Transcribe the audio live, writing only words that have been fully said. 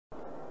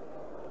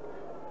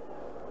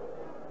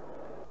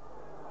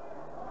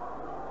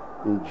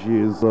In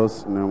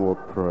Jesus' name we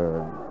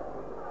pray.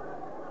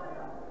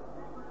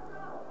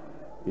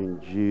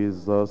 In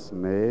Jesus'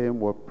 name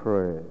we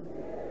pray.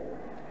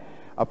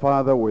 Our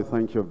Father, we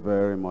thank you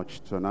very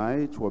much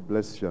tonight. We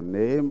bless your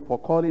name for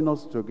calling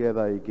us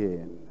together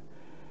again.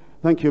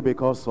 Thank you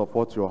because of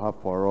what you have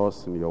for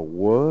us in your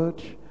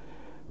word.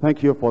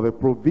 Thank you for the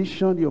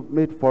provision you've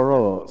made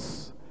for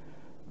us,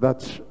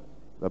 that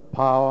the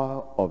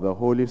power of the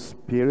Holy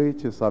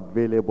Spirit is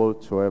available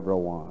to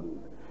everyone.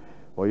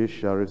 For you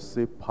shall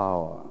receive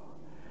power.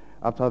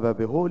 After that,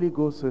 the Holy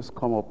Ghost has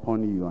come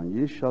upon you, and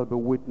ye shall be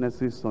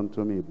witnesses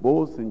unto me,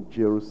 both in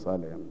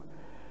Jerusalem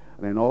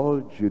and in all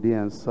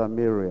Judea and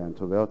Samaria, and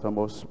to the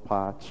uttermost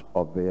part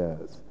of the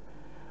earth.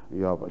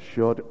 You have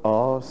assured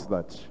us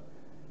that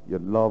you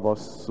love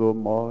us so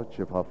much.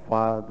 If our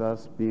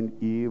fathers, being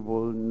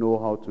evil, know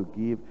how to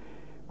give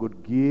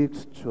good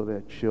gifts to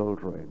their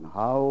children,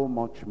 how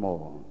much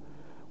more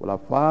will our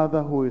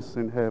Father who is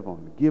in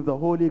heaven give the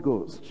Holy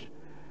Ghost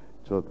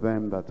to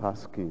them that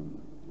ask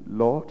him?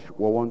 Lord,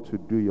 we want to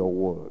do your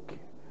work.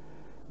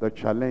 The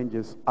challenge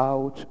is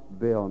out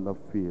there on the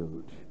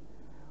field.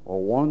 We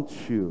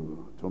want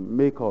you to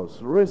make us,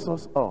 raise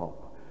us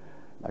up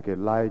like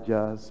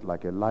Elijah's,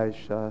 like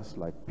Elisha's,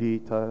 like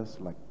Peter's,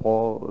 like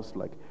Paul's,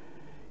 like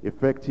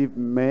effective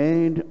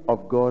men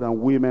of God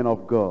and women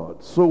of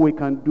God, so we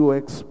can do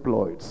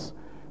exploits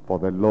for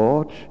the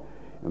Lord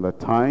in the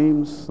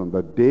times and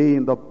the day,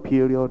 in the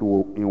period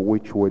in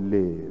which we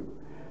live.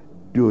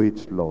 Do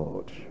it,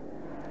 Lord.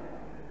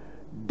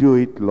 Do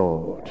it,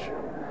 Lord.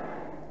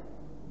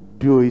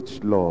 Do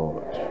it,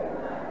 Lord.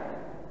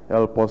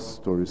 Help us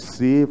to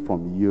receive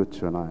from you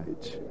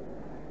tonight.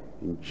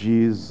 In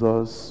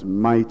Jesus'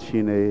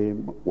 mighty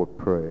name we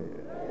pray.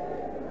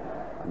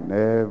 And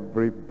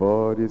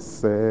everybody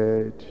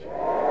said,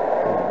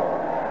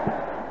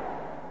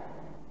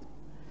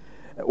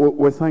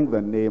 we thank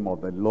the name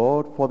of the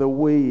Lord for the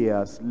way he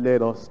has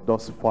led us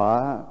thus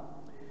far.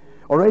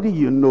 Already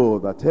you know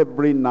that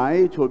every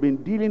night we've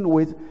been dealing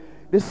with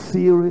this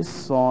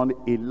series on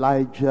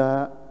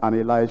Elijah and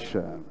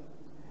Elisha.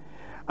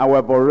 And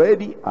we've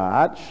already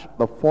had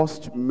the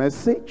first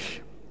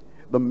message,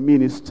 the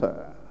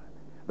minister,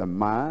 the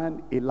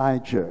man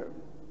Elijah.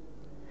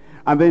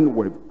 And then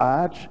we've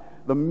had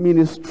the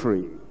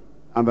ministry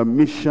and the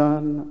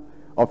mission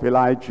of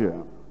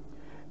Elijah.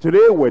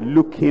 Today we're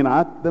looking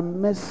at the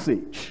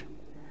message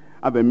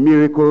and the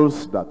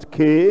miracles that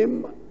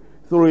came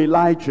through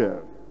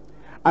Elijah.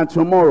 And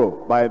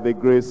tomorrow, by the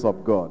grace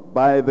of God,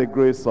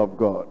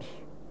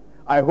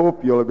 I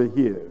hope you'll be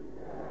here.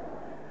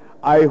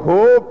 I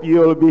hope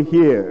you'll be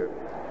here.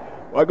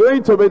 We're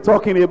going to be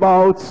talking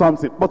about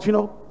something. But you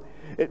know,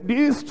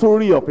 this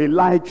story of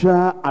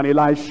Elijah and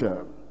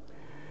Elisha,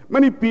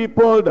 many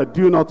people that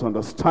do not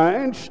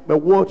understand the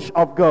word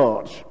of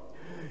God,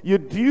 you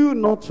do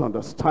not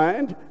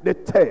understand the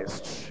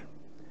test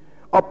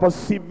of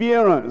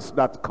perseverance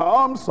that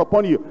comes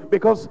upon you,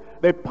 because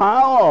the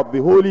power of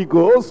the Holy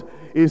Ghost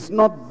is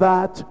not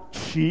that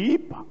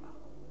cheap.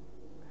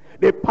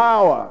 The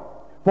power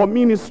for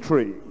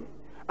ministry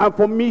and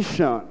for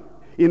mission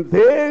in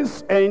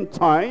this end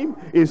time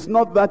is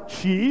not that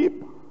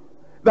cheap,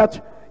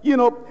 that you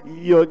know,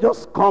 you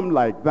just come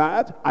like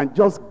that and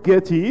just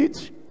get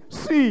it.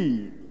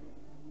 See,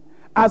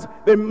 as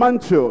the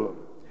mantle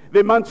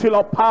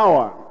of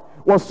power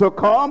was to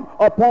come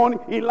upon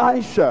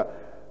Elisha,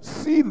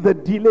 see the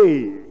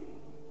delay,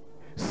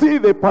 see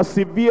the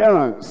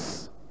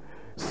perseverance,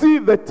 see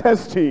the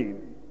testing.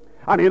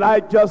 And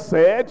Elijah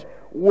said,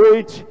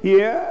 wait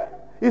here,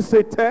 it's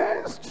a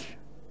test.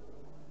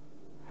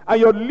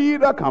 And your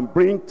leader can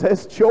bring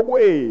tests your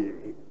way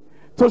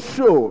to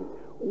show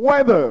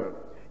whether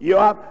you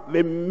have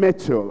the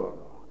metal,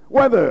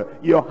 whether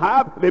you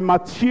have the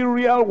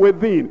material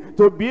within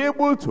to be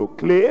able to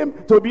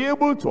claim, to be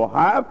able to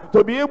have,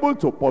 to be able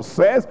to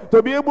possess,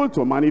 to be able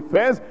to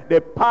manifest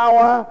the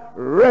power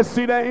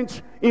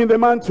resident in the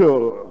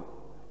mantle.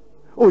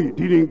 Oh, he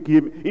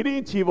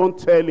didn't even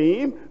tell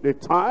him the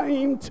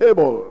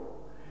timetable.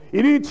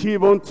 He didn't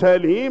even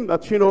tell him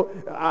that, you know,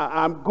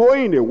 I'm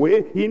going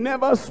away. He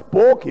never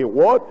spoke a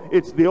word.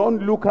 It's the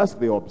onlookers,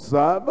 the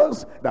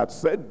observers, that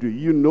said, do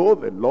you know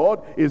the Lord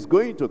is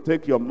going to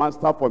take your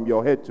master from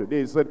your head today?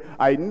 He said,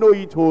 I know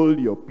it, hold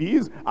your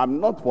peace. I'm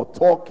not for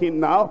talking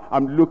now.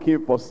 I'm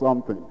looking for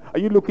something. Are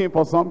you looking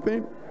for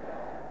something?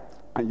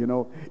 And you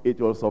know, it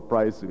will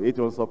surprise you. It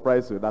will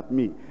surprise you that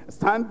me,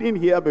 standing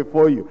here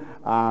before you,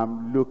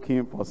 I'm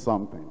looking for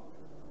something.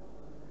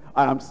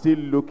 I am still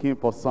looking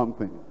for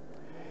something,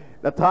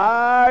 that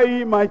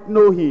I might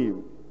know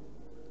him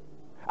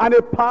and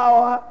the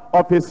power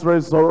of his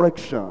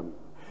resurrection.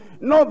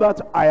 Not that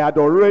I had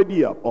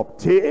already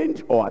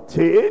obtained or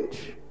attained,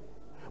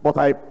 but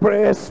I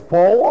press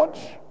forward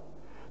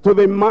to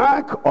the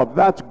mark of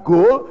that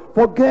goal,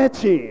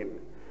 forgetting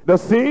the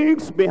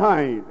things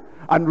behind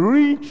and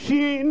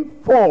reaching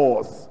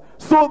forth,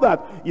 so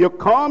that you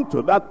come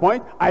to that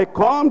point. I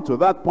come to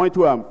that point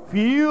where I'm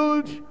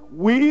filled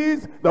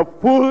with the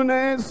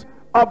fullness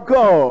of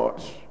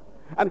God.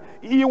 And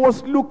he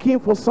was looking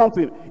for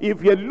something.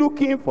 If you're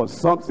looking for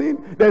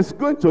something, there's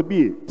going to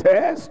be a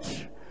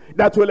test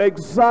that will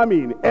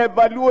examine,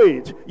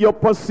 evaluate your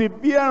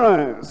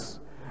perseverance.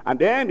 And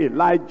then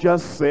Elijah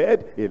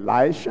said,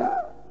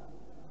 Elisha,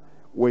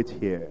 wait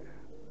here.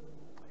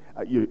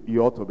 You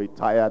ought to be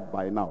tired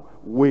by now.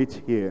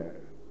 Wait here.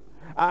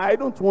 I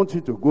don't want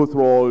you to go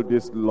through all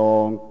this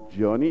long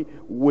journey.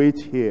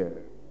 Wait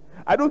here.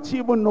 I don't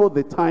even know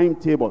the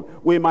timetable.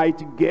 We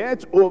might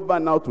get over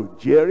now to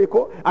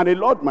Jericho, and the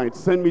Lord might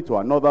send me to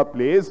another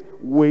place.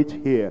 Wait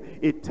here.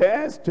 A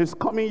test is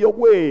coming your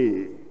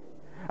way.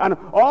 And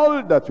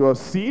all that you are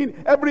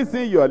seeing,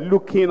 everything you are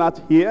looking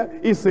at here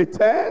is a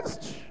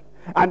test.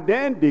 And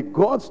then they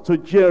got to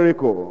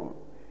Jericho.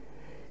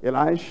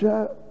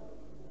 Elisha,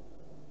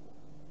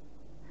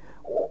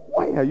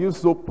 why are you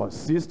so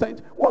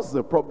persistent? What's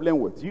the problem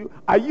with you?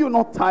 Are you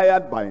not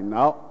tired by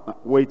now?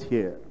 Wait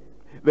here.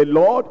 The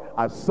Lord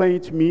has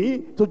sent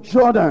me to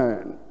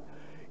Jordan.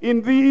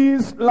 In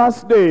these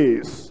last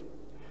days,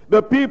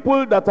 the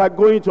people that are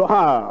going to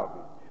have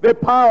the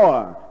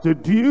power to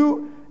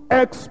do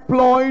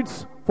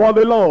exploits for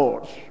the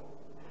Lord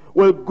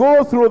will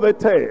go through the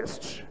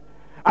test.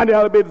 And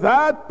there will be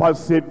that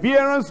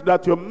perseverance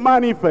that you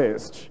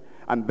manifest.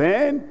 And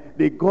then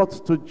they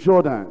got to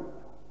Jordan.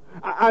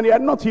 And he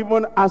had not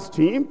even asked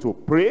him to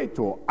pray,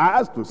 to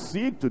ask, to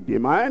seek, to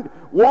demand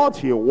what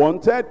he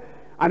wanted.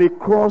 And he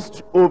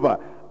crossed over.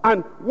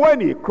 And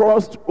when he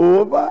crossed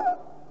over,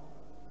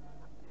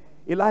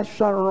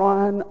 Elisha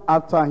ran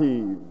after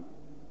him.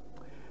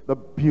 The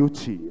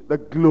beauty, the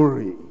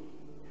glory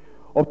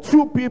of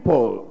two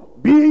people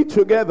being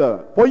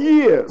together for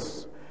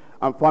years.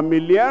 And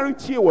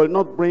familiarity will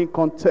not bring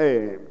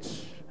contempt.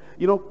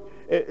 You know,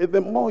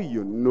 the more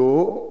you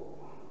know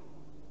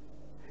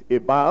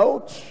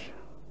about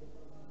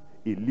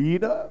a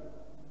leader,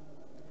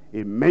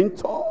 a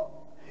mentor,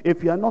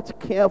 if you are not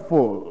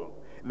careful,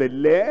 the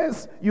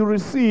less you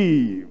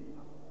receive.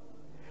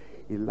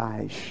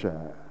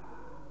 Elisha,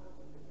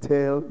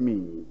 tell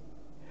me,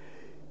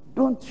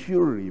 don't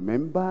you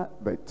remember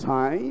the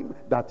time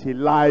that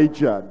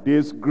Elijah,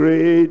 this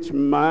great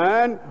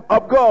man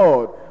of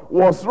God,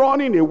 was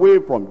running away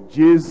from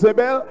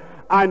Jezebel,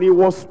 and he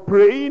was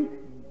praying,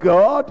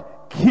 God,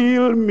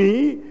 kill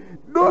me?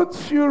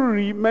 Don't you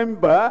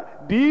remember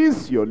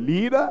this your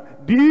leader,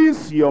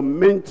 this your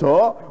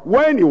mentor,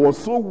 when he was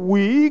so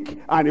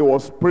weak and he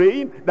was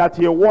praying that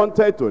he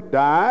wanted to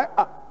die?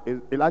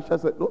 Elisha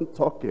said, don't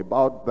talk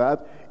about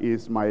that.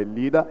 He's my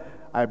leader.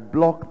 I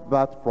blocked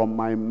that from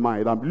my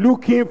mind. I'm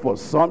looking for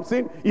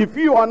something. If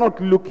you are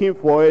not looking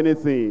for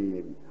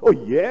anything. Oh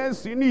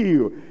yes, he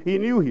knew. He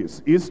knew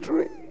his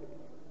history.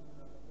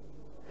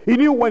 He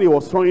knew when he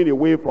was running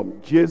away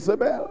from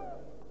Jezebel.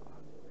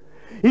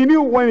 He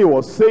knew when he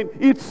was saying,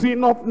 it's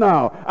enough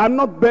now. I'm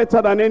not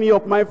better than any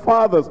of my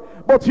fathers.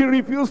 But he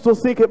refused to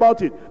think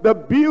about it. The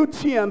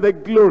beauty and the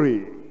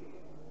glory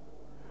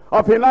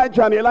of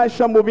Elijah and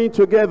Elisha moving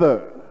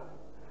together.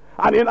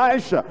 And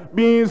Elisha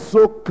being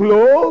so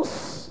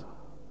close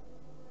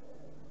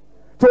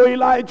to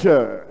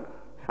Elijah.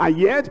 And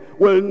yet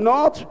will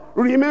not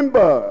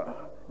remember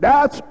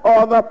that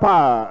other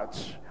part.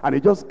 And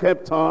he just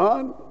kept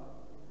on.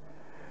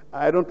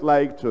 I don't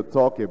like to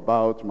talk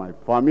about my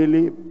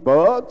family,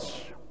 but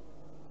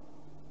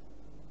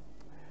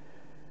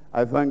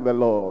I thank the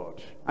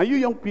Lord. And you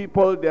young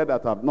people there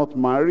that have not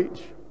married,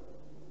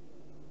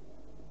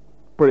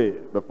 pray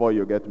before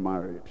you get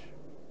married.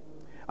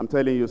 I'm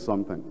telling you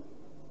something.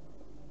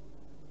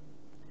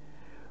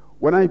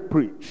 When I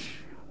preach,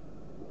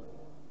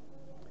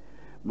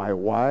 my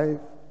wife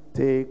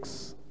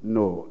takes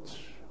note.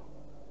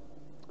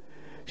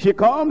 She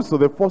comes to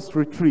the first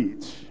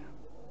retreat.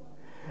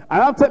 And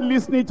after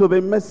listening to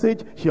the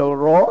message, she'll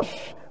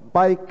rush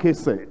by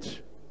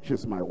cassette.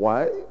 She's my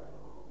wife.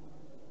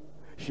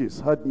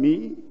 She's heard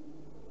me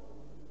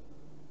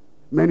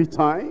many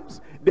times.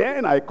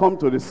 Then I come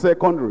to the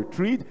second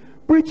retreat,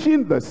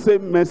 preaching the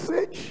same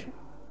message.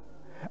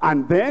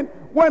 And then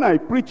when I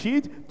preach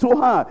it to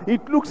her,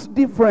 it looks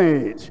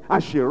different.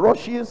 And she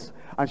rushes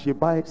and she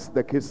buys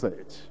the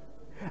cassette.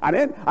 And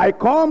then I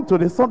come to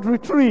the third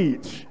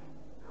retreat.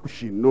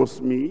 She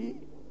knows me.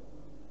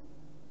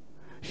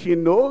 She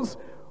knows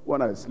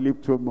when I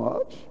sleep too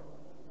much.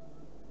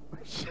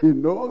 She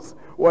knows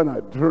when I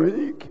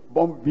drink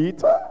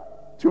Bombita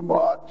too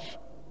much.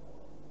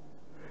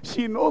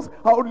 She knows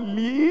how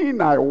lean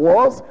I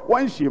was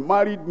when she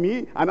married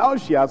me, and how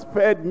she has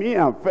fed me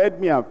and fed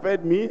me and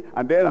fed me,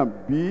 and then I'm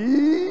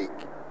big.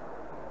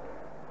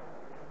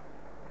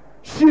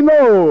 She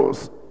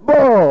knows,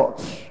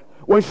 but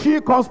when she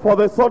comes for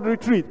the third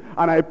retreat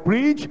and I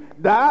preach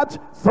that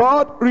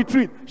third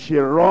retreat, she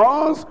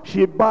runs,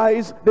 she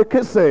buys the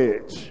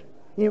cassette.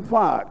 In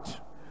fact,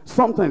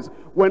 sometimes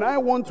when I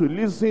want to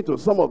listen to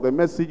some of the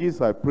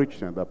messages I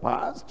preached in the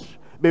past,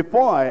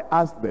 before I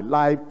ask the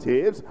live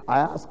tapes, I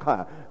ask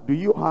her, do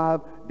you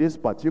have this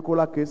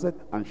particular cassette?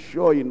 And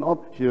sure enough,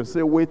 she'll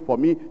say, wait for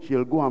me.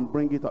 She'll go and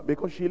bring it up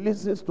because she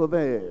listens to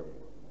them.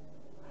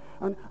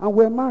 And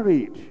we're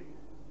married.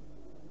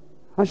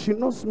 And she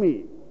knows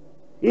me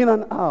in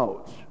and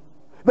out.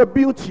 The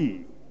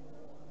beauty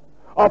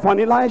of an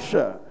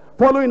Elisha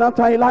following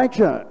after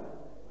Elijah.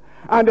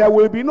 And there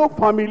will be no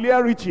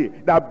familiarity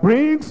that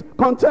brings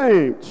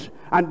contempt.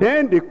 And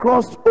then they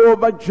crossed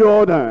over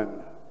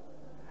Jordan.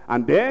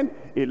 And then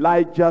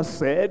Elijah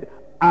said,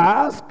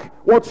 ask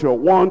what you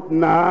want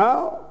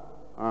now.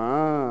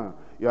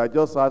 You are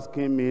just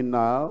asking me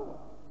now.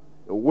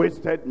 You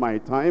wasted my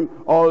time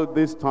all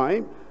this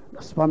time.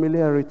 That's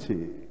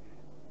familiarity.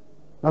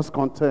 That's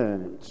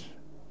contempt.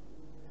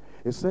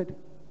 He said,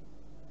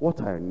 what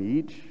I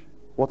need,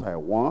 what I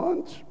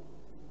want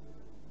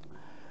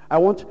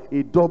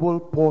a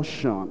double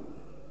portion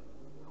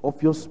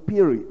of your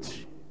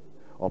spirit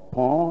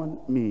upon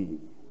me.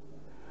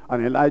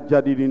 And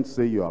Elijah didn't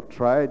say, you have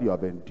tried, you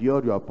have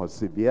endured, you have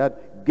persevered.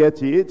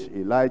 Get it?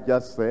 Elijah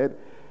said,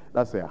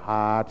 that's a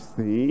hard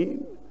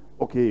thing.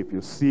 Okay, if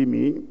you see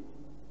me,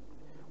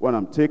 when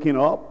I'm taken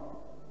up,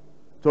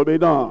 to be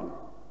done.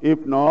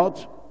 If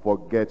not,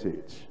 forget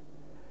it.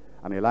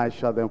 And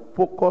Elisha then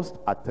focused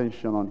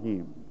attention on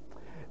him.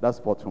 That's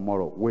for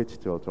tomorrow. Wait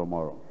till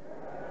tomorrow.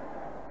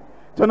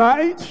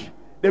 Tonight,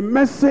 the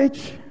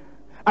message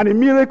and the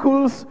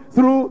miracles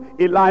through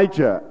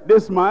Elijah.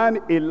 This man,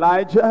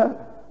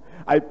 Elijah,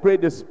 I pray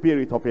the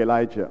spirit of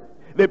Elijah,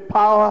 the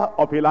power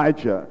of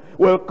Elijah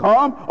will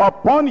come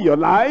upon your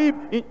life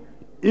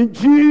in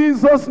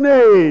Jesus'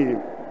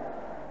 name.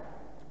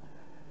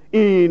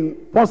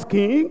 In 1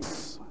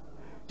 Kings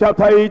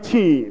chapter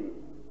 18.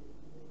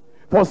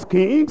 1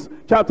 Kings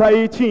chapter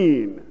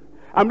 18.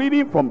 I'm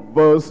reading from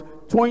verse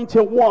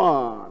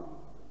 21.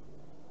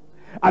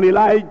 And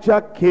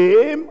Elijah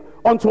came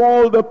unto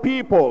all the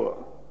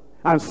people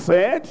and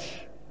said,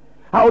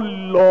 how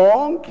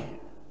long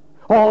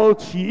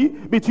halt ye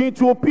between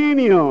two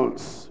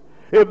opinions?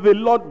 If the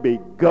Lord be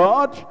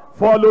God,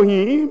 follow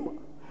him.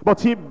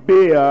 But if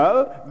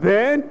Baal,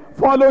 then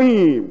follow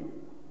him.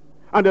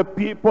 And the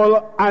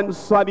people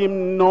answered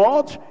him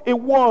not a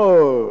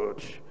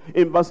word.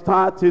 In verse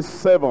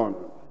 37,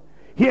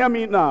 hear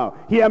me now,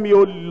 hear me,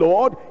 O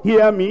Lord,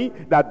 hear me,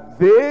 that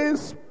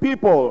these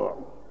people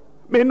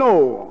may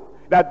know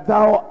that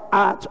thou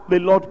art the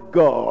Lord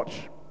God,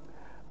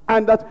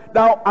 and that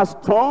thou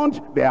hast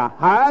turned their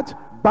heart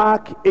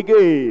back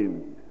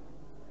again.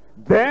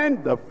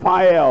 Then the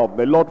fire of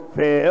the Lord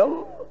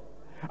fell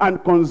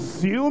and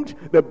consumed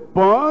the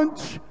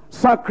burnt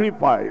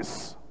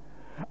sacrifice,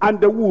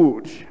 and the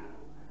wood,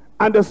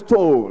 and the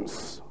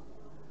stones,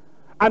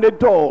 and the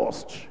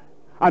dust,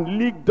 and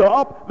licked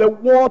up the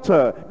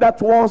water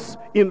that was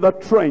in the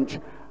trench.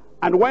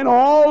 And when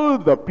all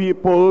the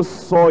people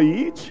saw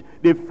it,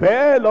 they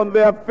fell on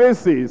their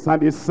faces,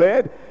 and they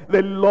said,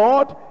 the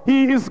Lord,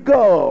 he is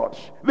God.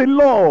 The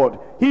Lord,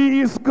 he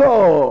is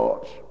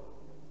God.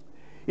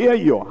 Here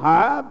you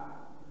have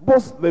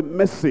both the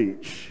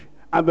message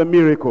and the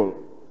miracle.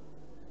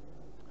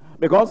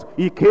 Because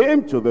he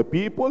came to the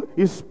people,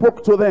 he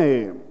spoke to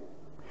them.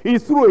 He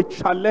threw a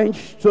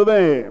challenge to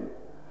them.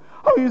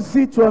 How is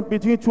it to have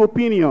between two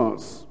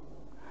opinions?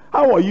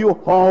 How are you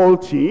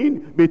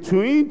halting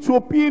between two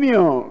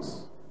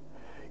opinions?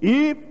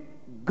 If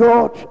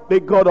God,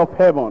 the God of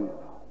heaven,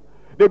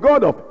 the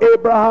God of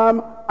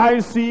Abraham,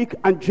 Isaac,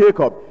 and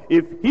Jacob,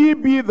 if he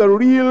be the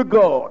real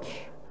God,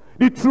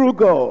 the true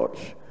God,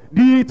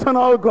 the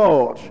eternal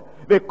God,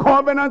 the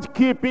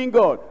covenant-keeping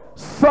God,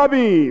 serve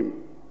him.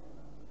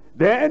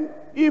 Then,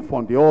 if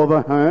on the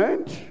other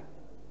hand,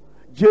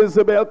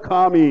 Jezebel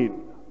come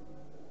in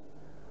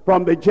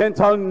from the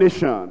Gentile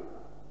nation,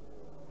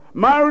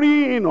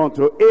 marrying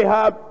unto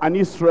Ahab an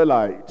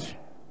Israelite,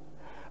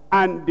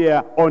 and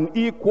their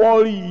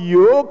unequal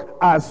yoke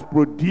has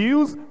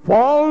produced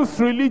false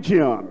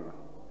religion,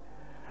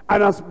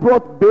 and has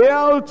brought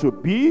Baal to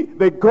be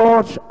the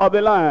god of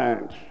the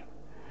land.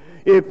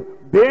 If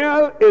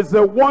Baal is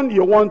the one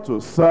you want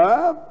to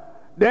serve,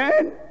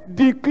 then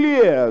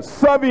declare,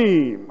 serve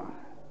him.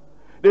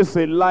 This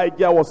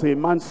Elijah was a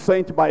man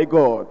sent by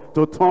God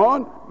to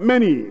turn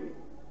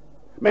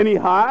many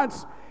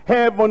hearts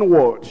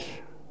heavenward.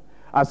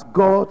 As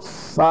God's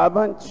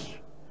servant,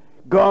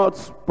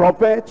 God's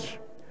prophet,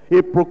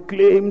 he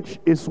proclaimed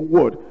his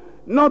word.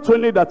 Not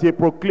only that he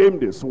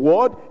proclaimed his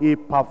word, he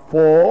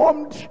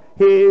performed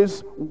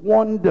his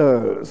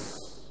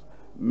wonders.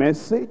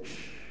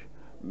 Message,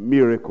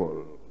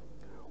 miracle.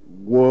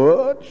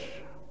 Word,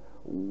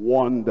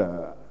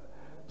 wonder.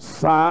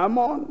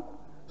 Sermon,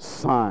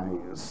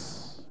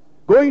 signs.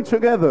 Going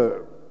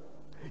together.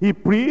 He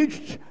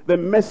preached the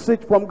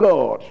message from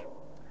God.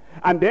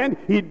 And then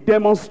he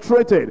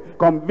demonstrated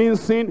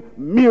convincing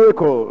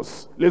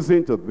miracles.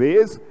 Listen to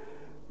this.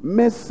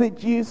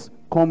 Messages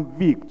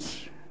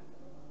convict.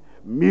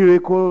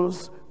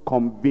 Miracles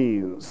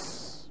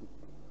convince.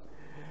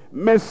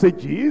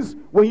 Messages,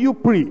 when you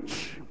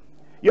preach,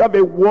 you have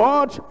a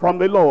word from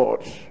the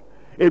Lord.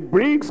 It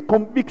brings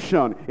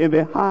conviction in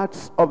the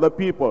hearts of the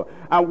people.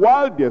 And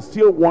while they're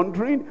still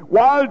wondering,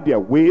 while they're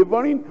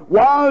wavering,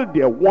 while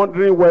they're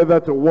wondering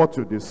whether to what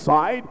to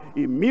decide,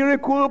 a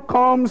miracle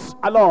comes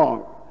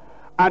along.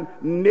 and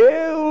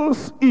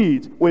nails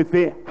it with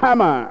a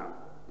hammer,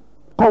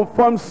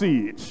 confirms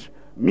it.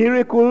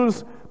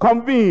 Miracles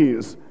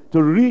convince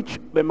to reach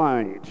the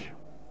mind,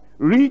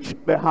 reach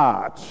the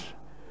heart,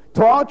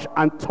 touch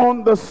and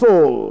turn the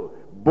soul.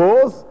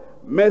 Both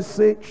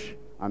message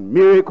and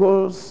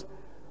miracles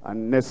are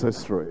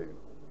necessary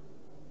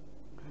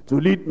to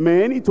lead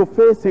many to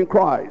faith in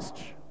Christ.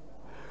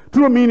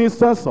 True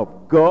ministers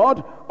of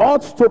God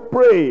ought to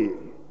pray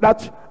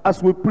that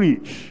as we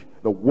preach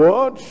the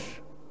word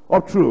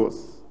of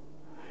truth,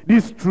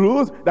 this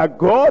truth that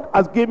God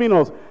has given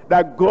us,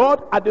 that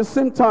God at the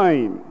same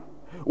time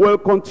will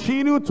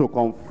continue to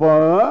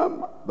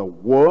confirm the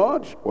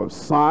word with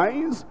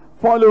signs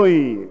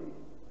following.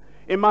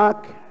 In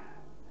Mark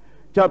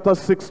chapter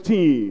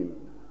 16,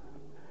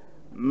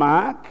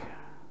 Mark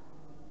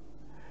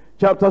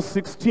chapter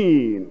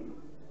 16,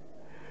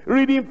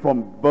 reading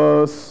from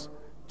verse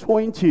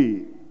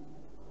 20.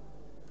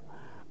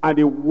 And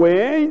he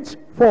went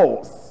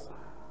forth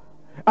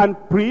and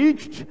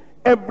preached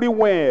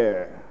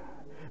everywhere,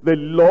 the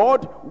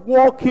Lord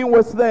walking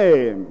with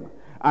them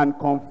and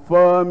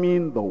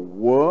confirming the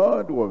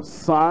word with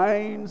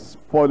signs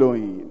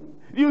following.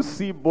 You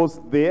see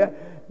both there.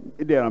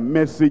 There are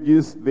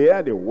messages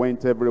there. They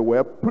went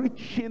everywhere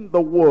preaching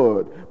the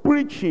word.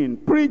 Preaching,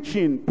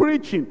 preaching,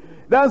 preaching.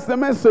 That's the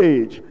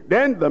message.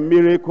 Then the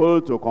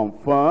miracle to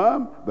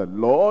confirm the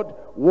Lord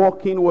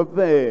walking with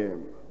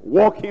them.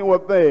 Walking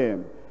with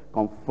them.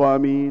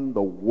 Confirming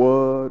the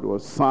word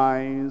with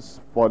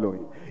signs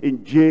following.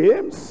 In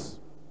James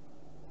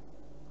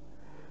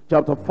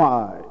chapter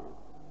 5.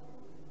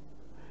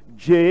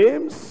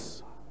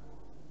 James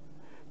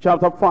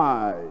chapter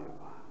 5.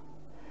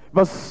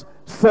 Verse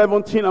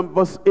 17 and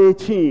verse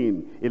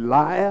 18.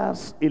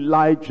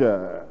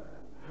 Elijah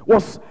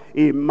was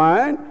a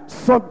man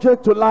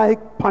subject to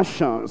like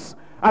passions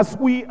as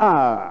we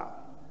are.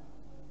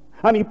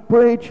 And he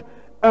prayed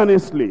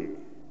earnestly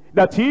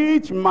that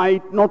it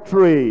might not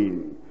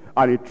rain.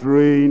 And it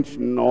rained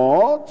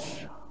not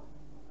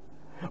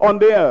on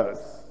the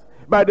earth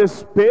by the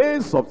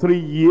space of 3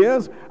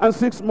 years and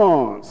 6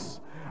 months.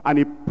 And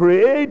he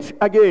prayed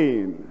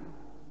again,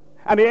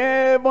 and the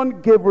heaven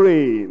gave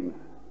rain,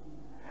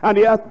 and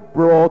the earth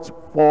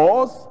brought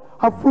forth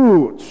her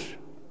fruit.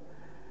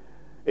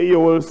 You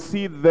will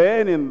see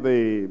then in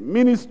the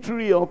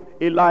ministry of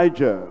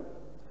Elijah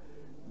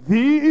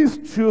these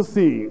two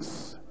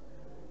things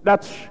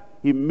that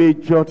he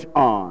majored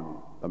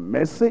on: the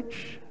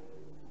message,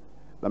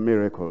 the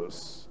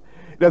miracles.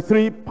 There are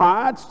 3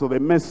 parts to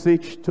the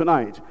message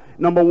tonight.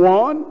 Number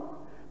 1,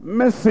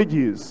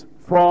 messages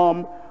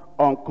from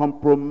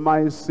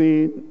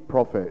uncompromising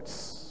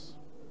prophets.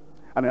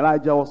 And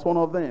Elijah was one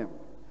of them.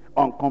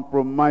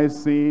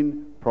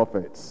 Uncompromising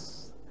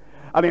prophets.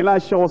 And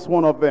Elisha was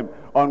one of them.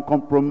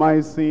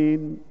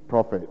 Uncompromising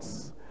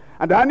prophets.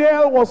 And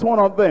Daniel was one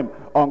of them.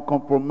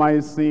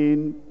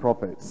 Uncompromising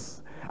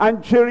prophets.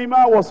 And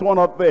Jeremiah was one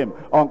of them.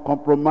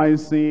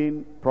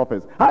 Uncompromising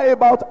prophets. How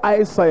about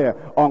Isaiah?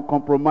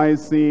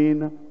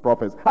 Uncompromising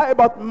prophets. How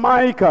about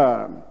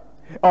Micah?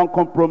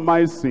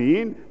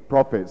 Uncompromising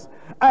prophets.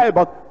 How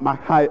about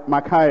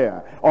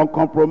Micaiah?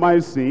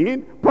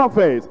 Uncompromising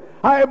prophets.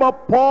 How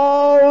about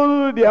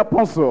Paul the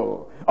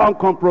apostle?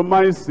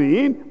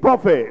 Uncompromising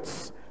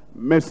prophets.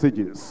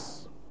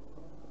 Messages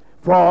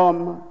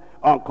from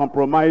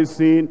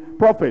uncompromising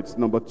prophets.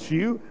 Number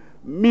 2,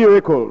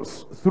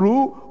 miracles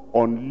through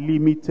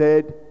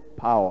unlimited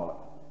power.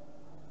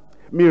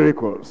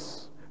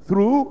 Miracles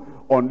through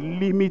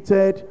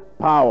unlimited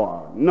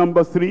power.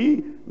 Number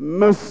 3,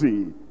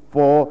 mercy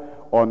for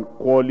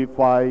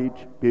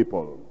unqualified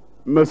people.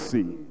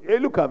 Mercy. Hey,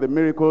 look at the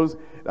miracles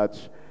that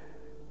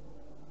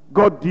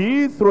God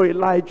did through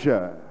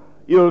Elijah.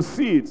 You'll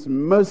see it's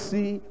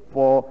mercy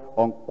for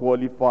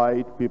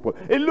unqualified people.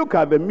 Hey, look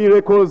at the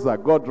miracles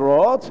that God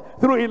wrought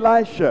through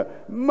Elisha.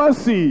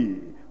 Mercy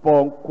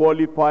for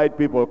unqualified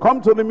people. Come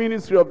to the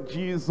ministry of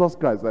Jesus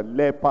Christ. The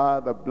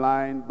leper, the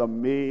blind, the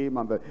maimed,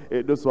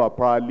 and those who are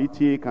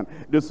paralytic, and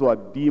those who are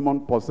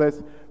demon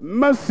possessed.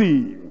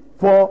 Mercy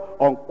for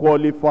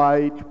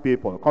unqualified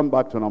people. Come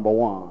back to number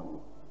 1.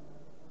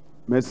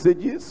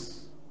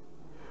 Messages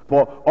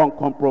for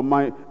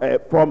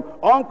from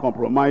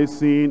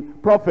uncompromising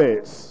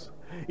prophets.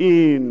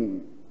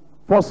 In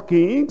 1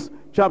 Kings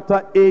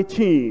chapter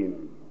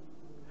 18,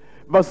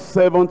 verse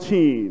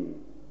 17.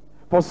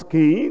 1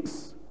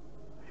 Kings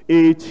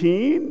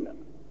 18,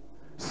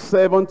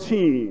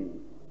 17.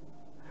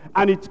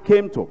 And it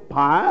came to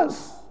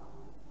pass,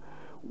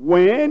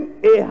 when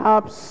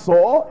Ahab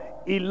saw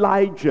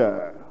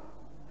Elijah,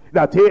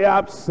 that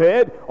Ahab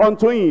said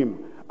unto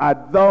him,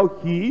 Art thou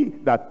he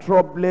that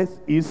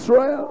troubleth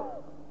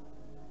Israel?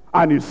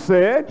 And he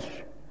said,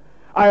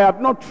 I have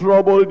not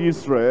troubled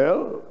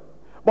Israel,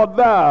 but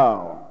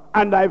thou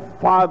and thy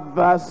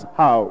father's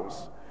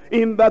house,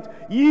 in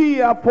that ye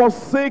have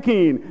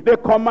forsaken the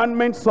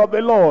commandments of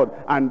the Lord,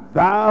 and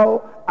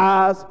thou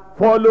hast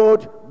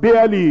followed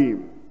Baal.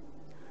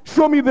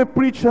 Show me the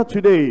preacher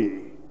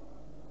today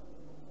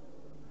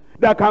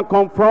that can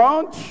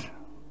confront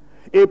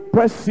a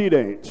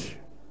president,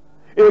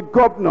 a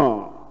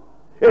governor,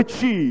 a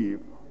chief,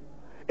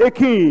 a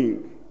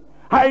king,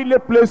 highly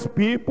placed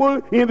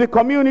people in the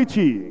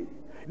community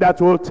that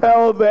will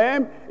tell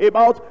them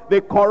about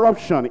the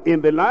corruption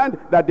in the land,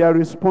 that they are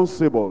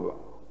responsible.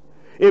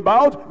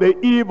 About the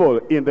evil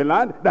in the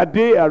land, that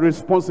they are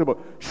responsible.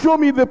 Show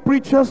me the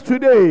preachers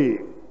today.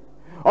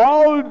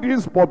 All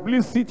these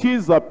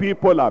publicities that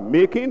people are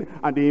making,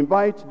 and they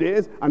invite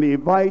this, and they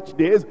invite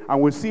this, and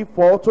we see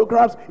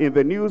photographs in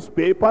the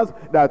newspapers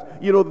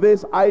that, you know,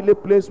 this highly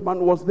placed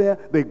man was there,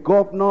 the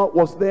governor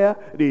was there,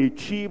 the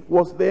chief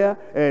was there,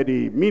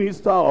 the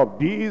minister of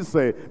this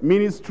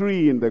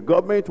ministry in the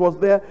government was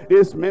there,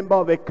 this member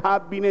of the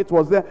cabinet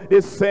was there,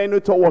 this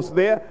senator was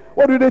there.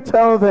 What do they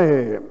tell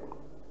them?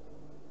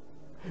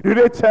 Do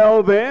they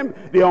tell them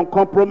the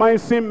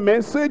uncompromising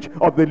message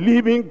of the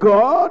living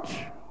God?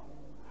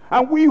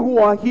 And we who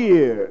are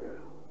here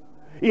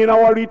in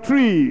our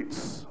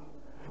retreats,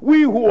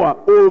 we who are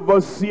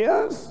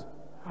overseers,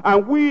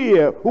 and we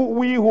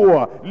who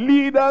are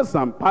leaders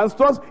and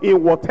pastors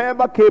in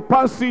whatever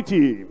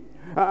capacity,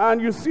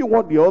 and you see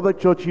what the other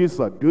churches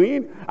are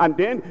doing, and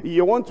then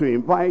you want to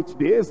invite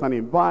this and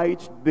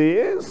invite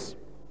this,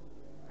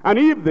 and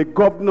if the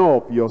governor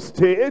of your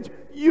state,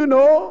 you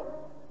know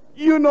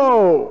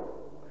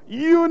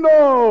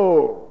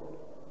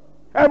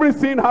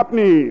everything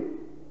happening.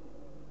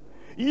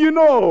 You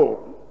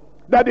know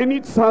that they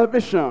need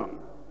salvation.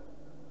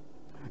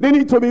 They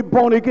need to be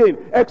born again.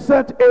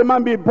 Except a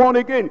man be born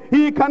again,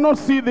 he cannot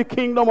see the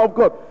kingdom of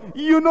God.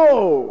 You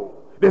know,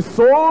 the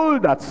soul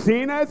that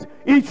sinneth,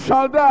 it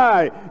shall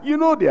die. You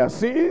know their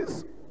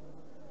sins.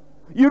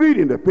 You read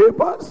in the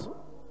papers.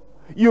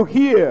 You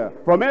hear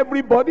from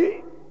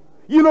everybody.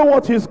 You know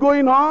what is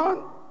going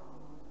on.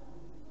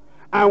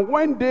 And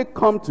when they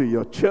come to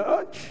your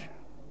church,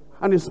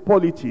 and it's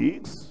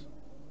politics,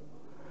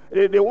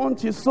 they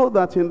want it so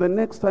that in the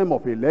next time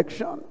of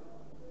election,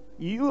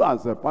 you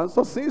as a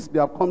pastor, since they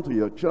have come to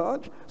your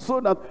church, so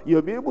that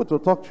you'll be able to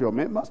talk to your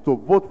members to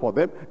vote for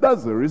them.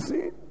 That's the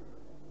reason.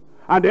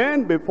 And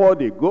then before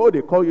they go,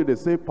 they call you, they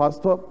say,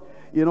 Pastor,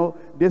 you know,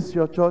 this is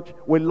your church,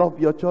 we love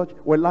your church,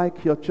 we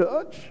like your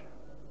church.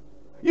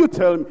 You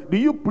tell me, do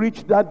you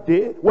preach that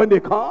day when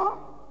they come?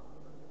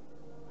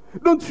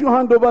 Don't you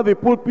hand over the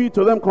pulpit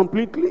to them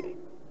completely?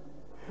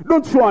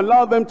 Don't you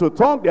allow them to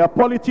talk their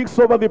politics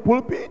over the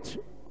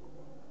pulpit?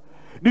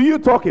 Do you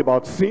talk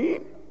about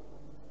sin?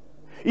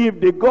 If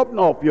the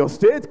governor of your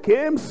state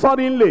came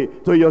suddenly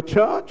to your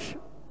church,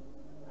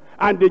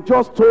 and they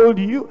just told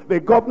you the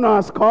governor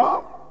has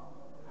come,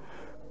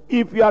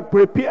 if you had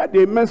prepared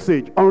a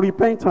message on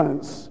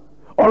repentance,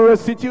 on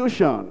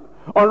restitution,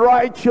 on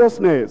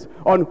righteousness,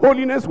 on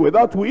holiness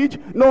without which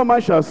no man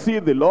shall see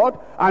the Lord,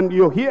 and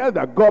you hear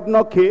the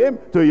governor came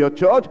to your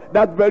church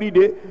that very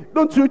day,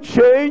 don't you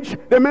change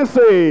the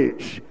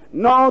message?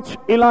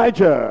 Not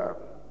Elijah.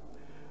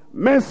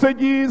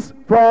 Messages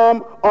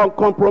from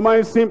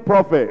uncompromising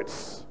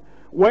prophets.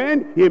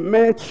 When he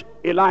met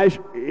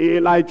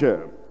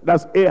Elijah,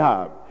 that's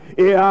Ahab.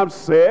 Ahab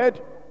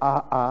said,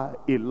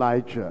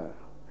 Elijah,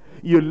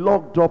 you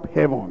locked up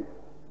heaven.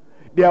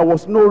 There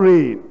was no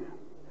rain,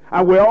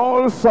 and we're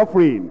all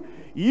suffering.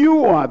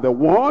 You are the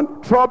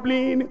one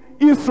troubling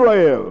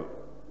Israel.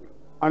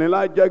 And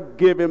Elijah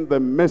gave him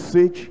the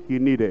message he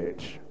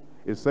needed.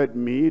 He said,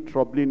 me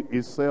troubling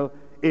Israel,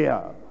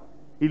 Ahab.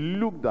 He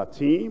looked at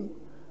him,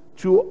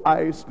 two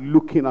eyes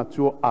looking at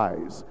two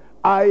eyes,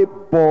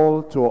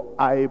 eyeball to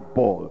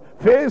eyeball,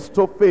 face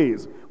to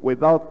face,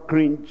 without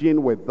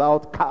cringing,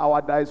 without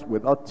cowardice,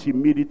 without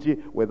timidity,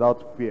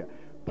 without fear.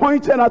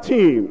 Pointed at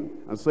him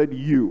and said,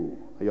 you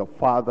are your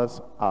father's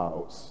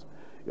house.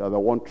 You are the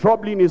one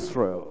troubling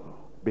Israel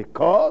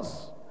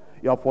because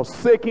you are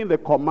forsaking the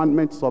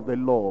commandments of the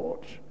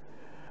Lord,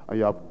 and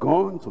you have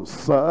gone to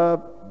serve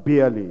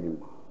Baalim.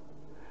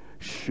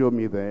 Show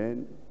me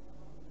then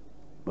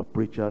the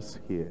preachers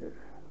here.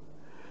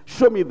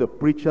 Show me the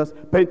preachers,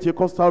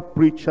 Pentecostal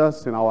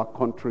preachers in our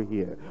country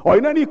here, or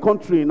in any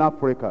country in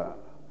Africa,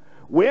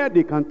 where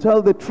they can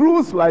tell the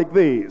truth like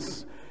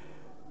this.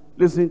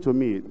 Listen to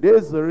me.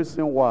 There's the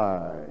reason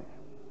why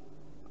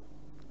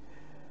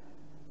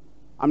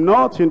I'm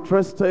not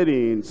interested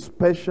in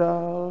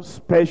special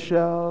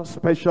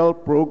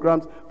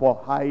programs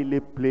for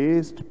highly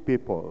placed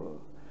people.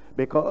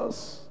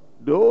 Because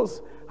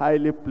those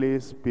highly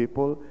placed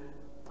people,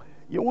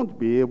 you won't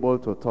be able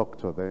to talk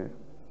to them.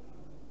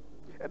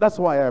 That's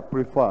why I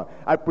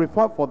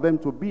prefer for them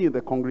to be in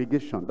the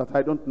congregation that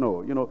I don't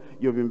know. You know,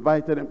 you've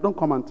invited them. Don't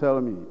come and tell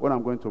me when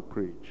I'm going to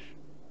preach.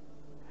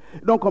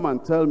 Don't come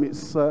and tell me,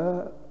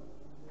 sir,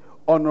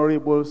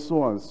 honorable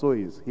so-and-so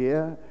is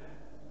here.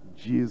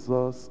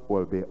 Jesus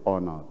will be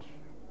honored.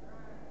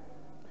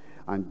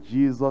 And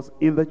Jesus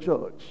in the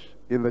church,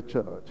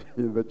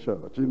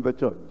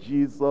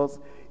 Jesus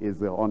is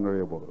the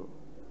honorable.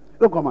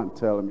 Don't come and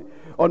tell me,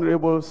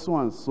 honorable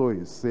so-and-so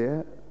is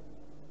here.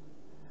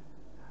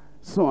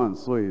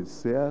 So-and-so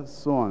is here,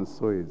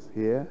 so-and-so is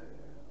here.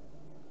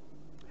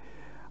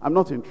 I'm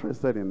not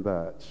interested in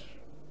that.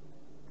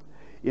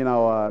 In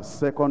our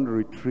second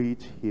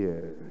retreat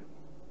here,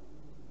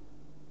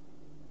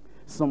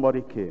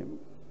 somebody came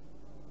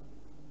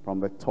from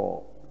the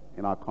top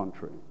in our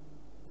country.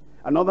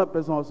 Another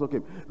person also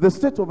came. The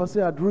state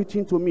overseer had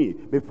written to me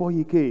before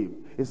he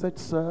came. He said,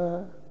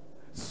 sir,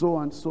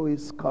 so-and-so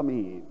is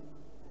coming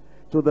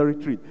to the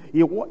retreat.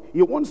 He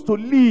wants to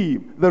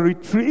leave the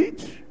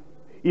retreat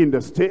in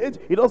the state.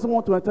 He doesn't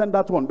want to attend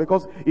that one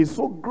because it's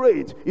so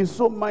great, it's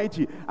so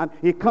mighty. And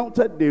he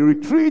counted the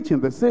retreat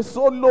in the state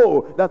so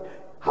low that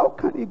how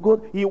can he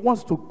go? He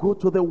wants to go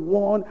to the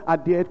one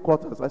at the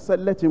headquarters. I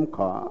said, let him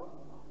come.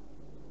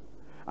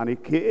 And he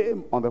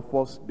came on the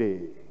first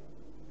day.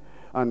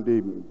 And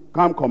the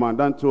camp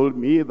commandant told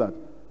me that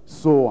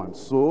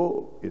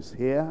so-and-so is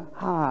here.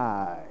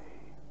 Hi.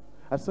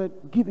 I said,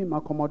 give him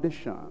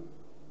accommodation.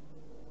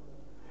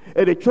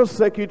 And the church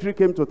secretary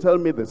came to tell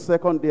me the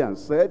second day and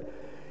said,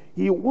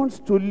 he wants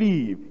to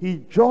leave.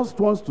 He just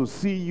wants to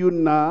see you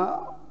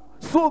now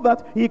so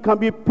that he can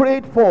be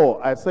prayed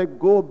for. I said,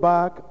 go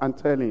back and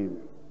tell him.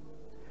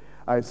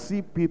 I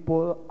see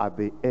people at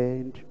the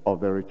end of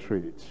the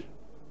retreat.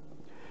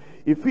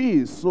 If he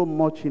is so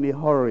much in a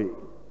hurry,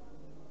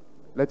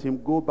 let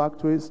him go back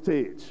to his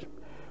stage.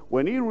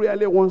 When he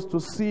really wants to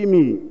see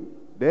me,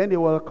 then he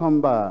will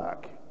come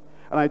back.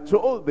 And I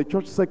told the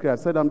church secretary, I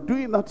said, I'm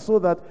doing that so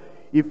that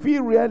if he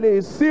really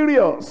is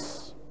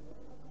serious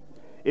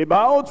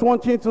about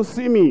wanting to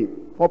see me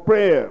for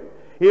prayer,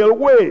 he'll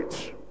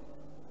wait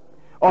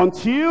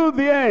until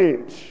the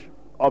end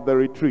of the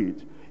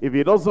retreat. If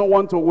he doesn't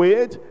want to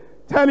wait,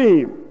 tell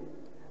him.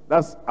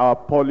 That's our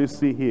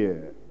policy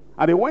here.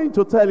 And he went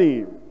to tell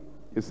him.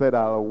 He said,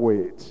 I'll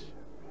wait.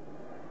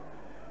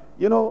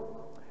 You know,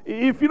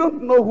 if you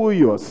don't know who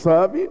you're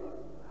serving,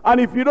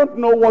 and if you don't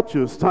know what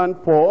you stand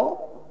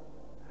for,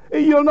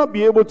 you'll not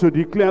be able to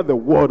declare the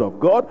word of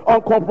God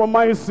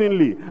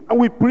uncompromisingly. And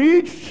we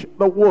preach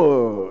the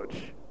word.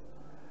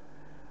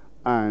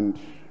 And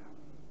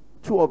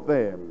two of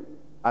them,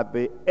 at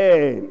the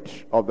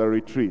end of the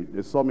retreat,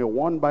 they saw me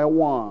one by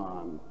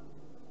one.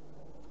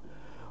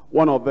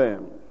 One of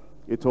them,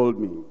 he told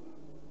me,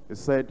 he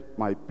said,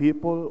 my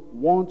people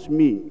want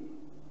me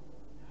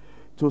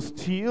to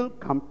still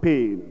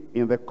campaign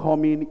in the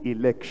coming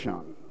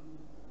election.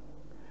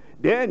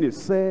 Then he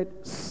said,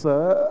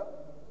 sir,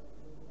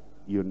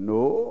 you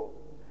know,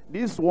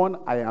 this one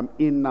I am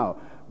in now.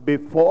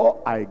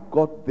 Before I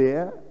got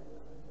there,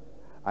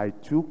 I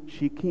took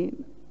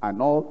chicken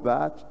and all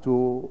that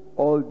to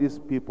all these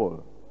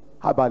people,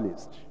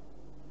 herbalists.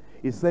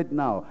 He said,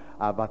 now,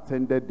 I've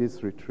attended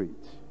this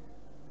retreat.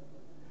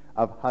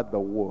 I've heard the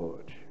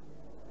word.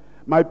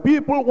 My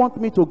people want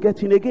me to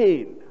get in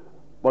again.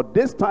 But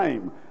this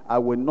time, I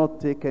will not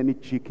take any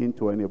chicken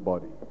to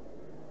anybody.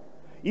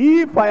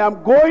 If I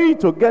am going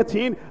to get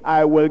in,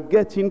 I will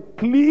get in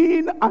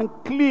clean and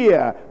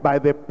clear by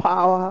the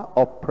power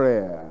of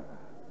prayer.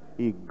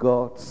 He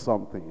got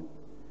something.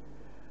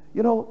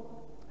 You know,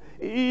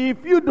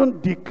 if you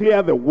don't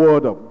declare the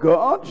word of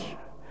God,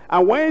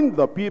 and when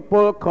the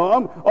people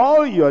come,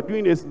 all you're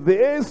doing is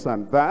this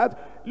and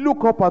that.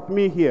 Look up at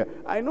me here.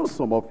 I know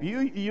some of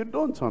you, you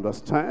don't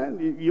understand.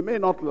 You may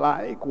not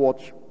like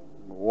what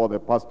the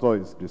pastor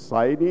is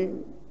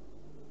deciding.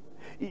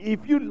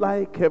 If you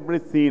like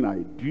everything I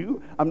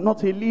do, I'm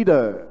not a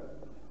leader.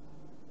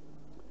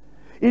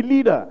 A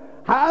leader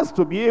has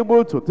to be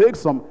able to take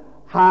some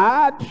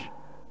hard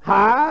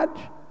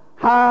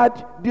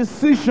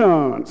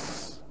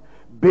decisions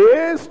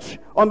based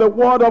on the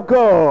word of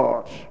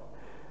God.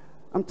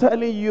 I'm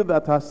telling you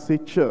that as a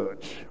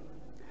church,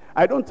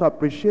 I don't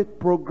appreciate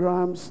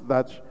programs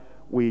that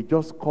we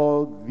just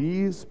call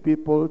these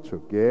people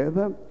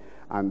together,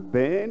 and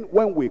then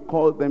when we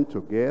call them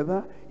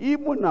together,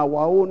 even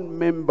our own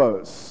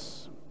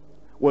members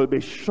will be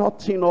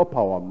shutting up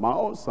our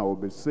mouths and will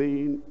be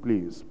saying,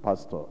 please,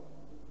 pastor.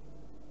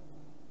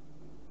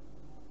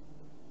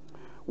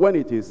 When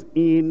it is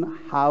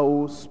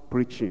in-house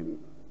preaching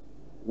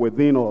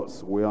within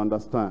us, we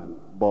understand.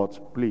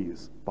 But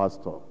please,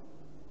 pastor,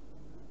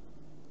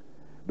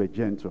 be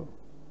gentle.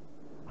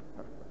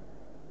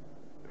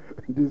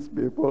 These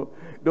people,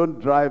 don't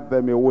drive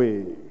them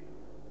away.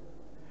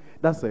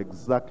 That's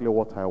exactly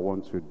what I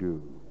want to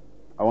do.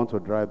 I want to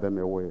drive them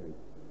away.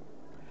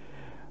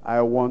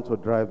 I want to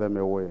drive them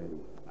away.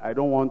 I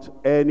don't want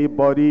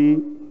anybody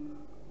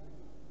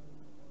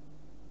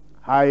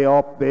high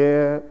up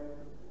there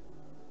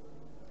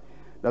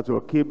that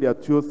will keep their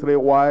 2 or 3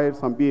 wives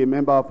and be a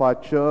member of our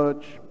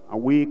church,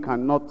 and we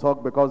cannot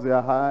talk because they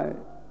are high.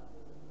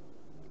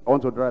 I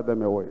want to drive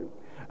them away.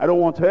 I don't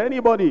want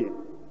anybody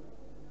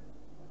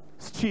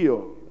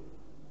still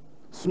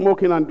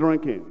smoking and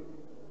drinking.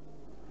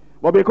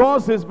 But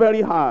because it's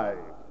very high,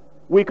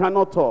 we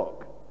cannot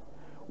talk.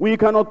 We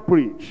cannot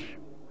preach.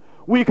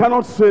 We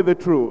cannot say the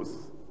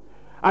truth.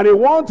 And they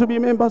want to be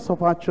members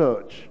of our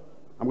church.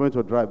 I'm going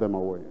to drive them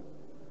away.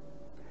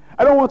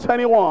 I don't want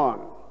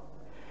anyone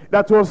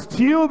that will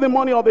steal the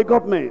money of the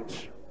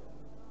government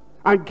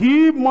and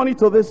give money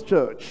to this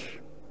church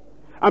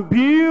and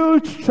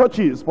build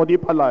churches for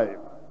deeper life.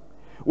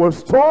 We've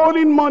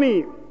stolen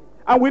money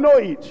And we know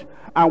it.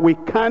 And we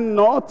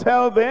cannot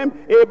tell them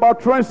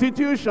about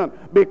restitution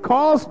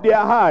because they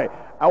are high.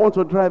 I want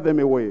to drive them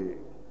away.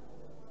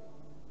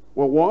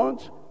 We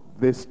want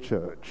this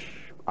church.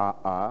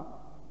 The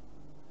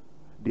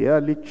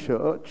early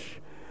church.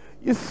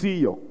 You see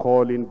your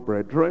calling,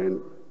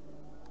 brethren.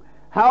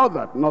 How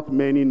that not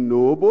many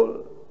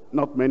noble,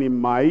 not many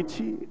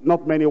mighty,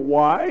 not many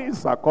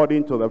wise,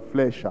 according to the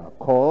flesh are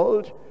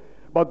called.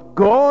 But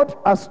God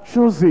has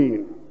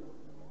chosen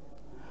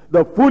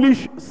the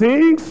foolish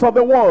things of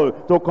the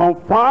world to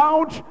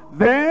confound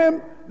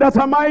them that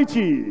are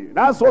mighty.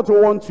 That's what we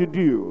want to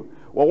do.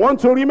 We want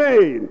to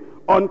remain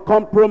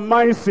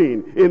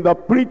uncompromising in the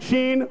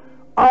preaching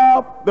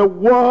of the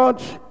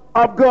word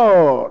of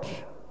God.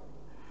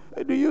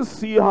 Do you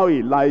see how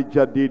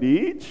Elijah did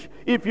it?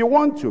 If you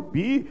want to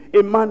be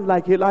a man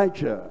like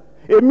Elijah,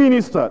 a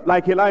minister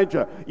like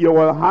Elijah, you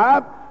will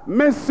have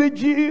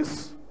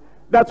messages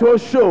that will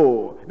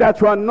show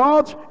that you are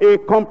not a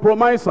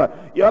compromiser.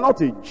 You are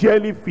not a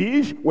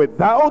jellyfish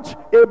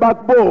without a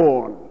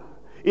backbone.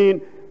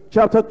 In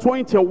chapter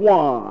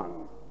 21,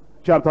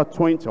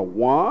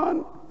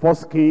 1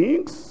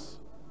 Kings,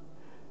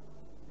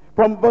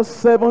 from verse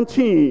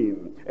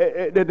 17,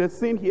 the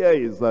thing here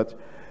is that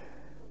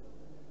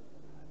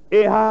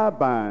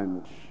Ahab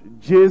and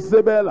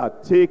Jezebel are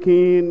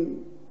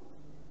taking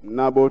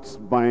Naboth's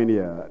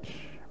vineyard.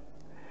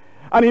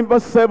 And in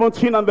verse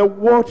 17, and the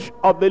word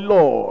of the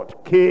Lord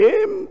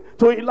came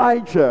to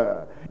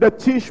Elijah the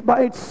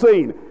Tishbite,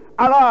 saying,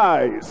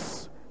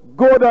 Arise,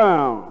 go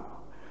down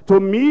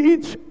to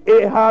meet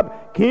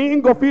Ahab,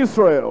 king of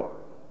Israel,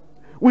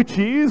 which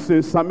is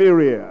in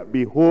Samaria.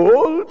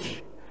 Behold,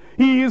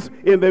 he is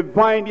in the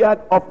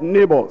vineyard of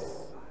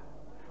Naboth,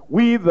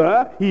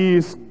 whither he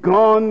is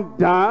gone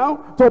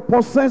down to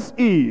possess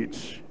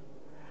it.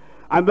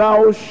 And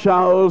thou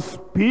shalt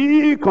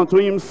speak unto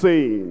him,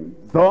 saying,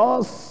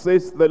 Thus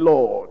says the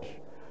Lord,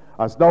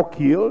 hast thou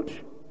killed,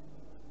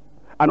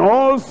 and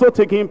also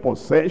taken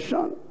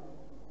possession?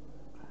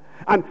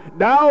 And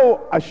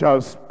thou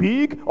shalt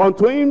speak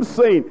unto him,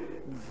 saying,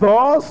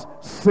 Thus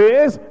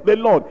says the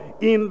Lord,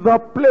 in the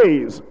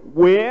place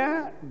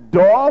where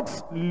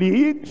dogs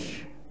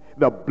licked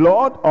the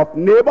blood of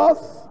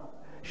Naboth,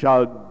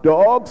 shall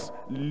dogs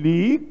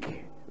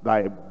lick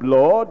thy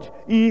blood,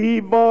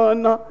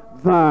 even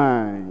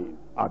thine.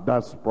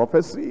 That's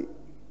prophecy.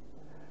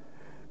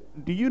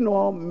 Do you know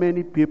how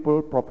many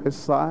people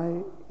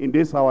prophesy in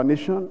this our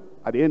nation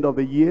at the end of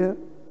the year?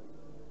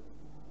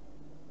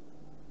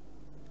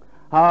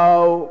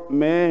 How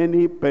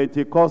many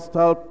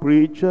Pentecostal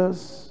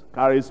preachers,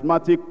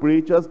 charismatic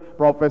preachers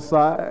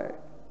prophesy?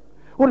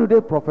 What do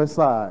they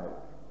prophesy?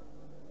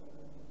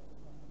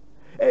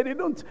 Hey, they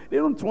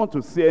don't want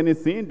to say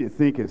anything they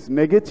think is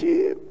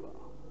negative.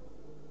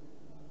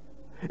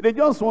 They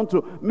just want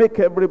to make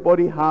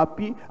everybody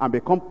happy and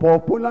become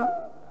popular.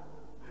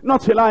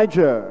 Not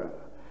Elijah.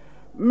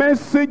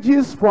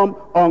 Messages from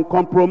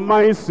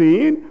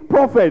uncompromising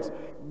prophets.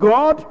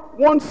 God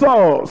wants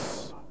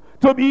us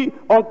to be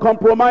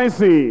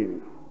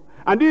uncompromising.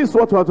 And this is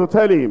what we have to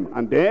tell him.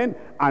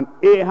 And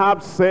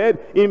Ahab said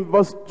in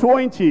verse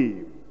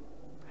 20,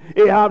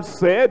 Ahab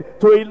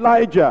said to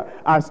Elijah,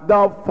 Hast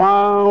thou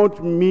found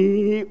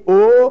me,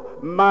 O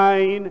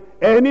mine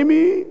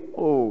enemy?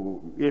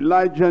 Oh,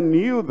 Elijah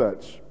knew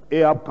that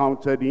Ahab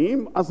counted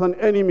him as an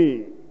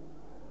enemy.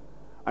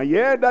 And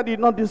yet that did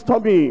not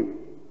disturb him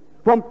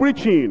from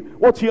preaching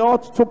what he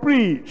ought to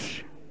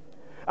preach.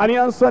 And he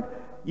answered,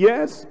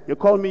 Yes, you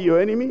call me your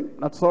enemy.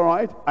 That's all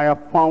right. I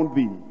have found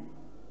thee.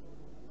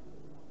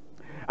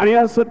 And he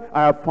answered,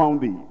 I have found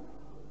thee.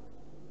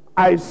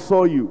 I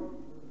saw you.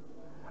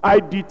 I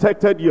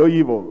detected your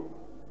evil.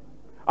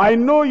 I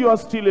know you are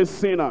still a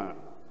sinner.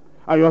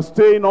 And you are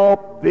staying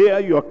up there.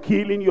 You are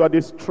killing. You are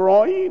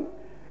destroying.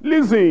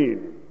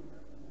 Listen.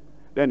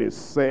 Then he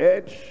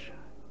said,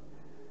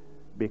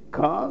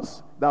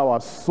 Because thou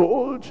hast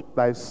sold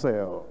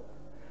thyself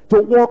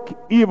to work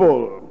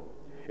evil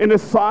in the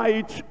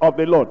sight of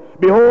the Lord.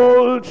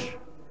 Behold,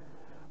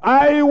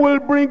 I will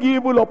bring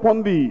evil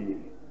upon thee,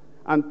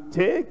 and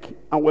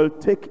will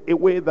take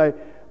away thy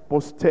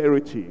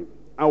posterity.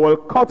 I will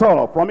cut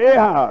off from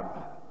Ahab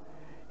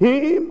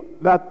him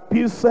that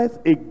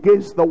pisseth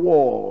against the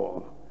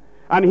wall,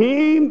 and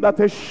him that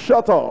is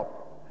shut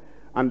up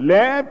and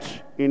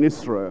left in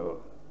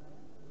Israel.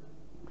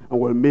 And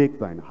will make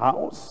thine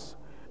house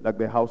like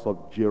the house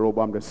of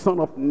Jeroboam the son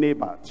of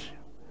Nebat,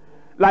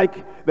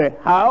 like the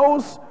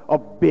house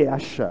of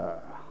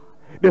Baasha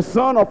the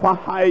son of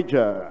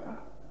Ahijah,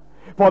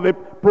 for the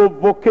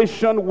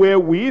provocation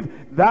wherewith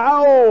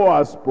thou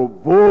hast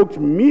provoked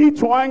me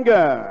to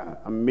anger,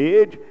 and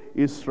made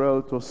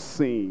Israel to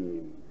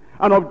sin.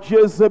 And of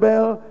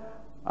Jezebel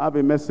I have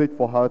a message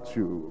for her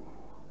too.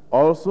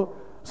 Also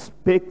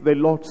spake the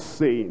Lord,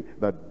 saying,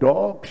 The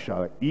dog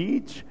shall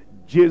eat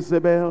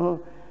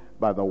Jezebel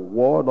by the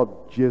word of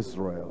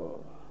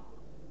Jezreel.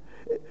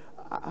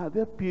 Are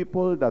there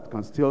people that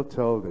can still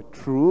tell the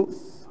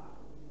truth?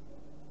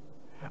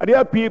 Are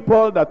there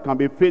people that can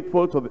be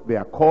faithful to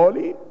their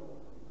calling?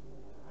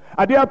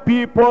 Are there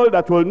people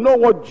that will know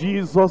what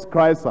Jesus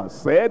Christ has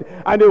said,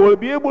 and they will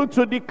be able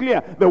to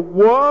declare the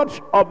word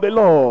of the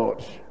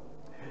Lord?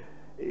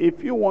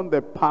 If you want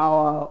the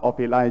power of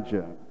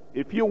Elijah,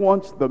 if you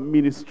want the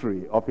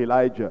ministry of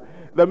Elijah,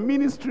 the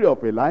ministry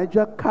of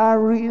Elijah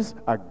carries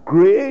a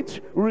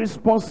great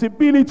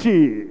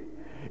responsibility.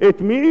 It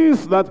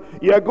means that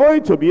you are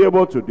going to be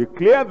able to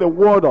declare the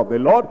word of the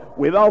Lord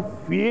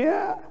without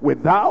fear,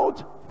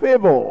 without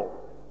favor.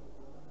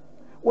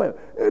 Well,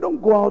 you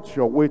don't go out of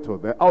your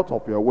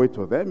way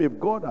to them. If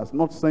God has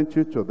not sent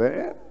you to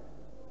them,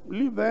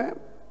 leave them.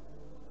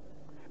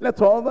 Let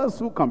others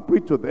who can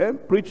preach to them,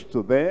 preach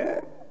to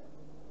them.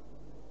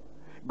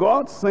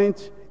 God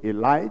sent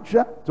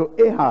Elijah to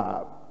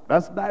Ahab.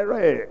 That's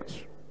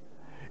direct.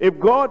 If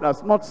God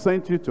has not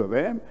sent you to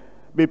them,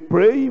 be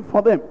praying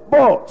for them.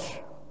 But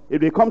if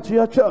they come to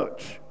your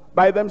church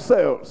by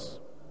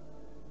themselves,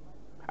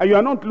 and you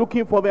are not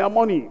looking for their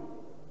money,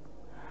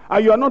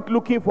 and you are not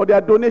looking for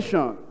their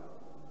donation,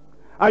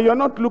 and you are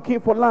not looking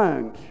for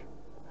land,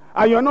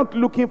 and you are not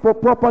looking for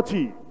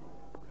property,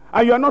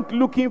 and you are not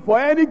looking for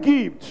any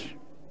gift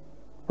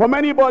from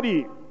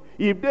anybody,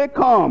 if they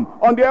come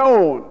on their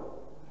own,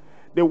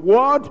 the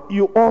word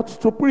you ought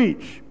to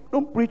preach,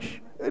 don't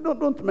preach,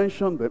 don't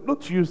mention them,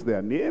 don't use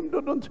their name,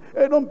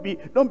 don't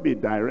be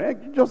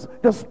direct,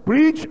 just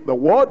preach the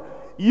word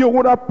you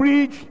would have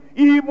preached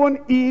even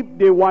if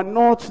they were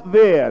not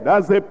there.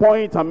 That's the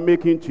point I'm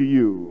making to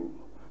you.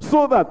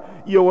 So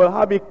that you will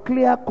have a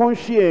clear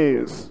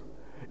conscience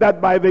that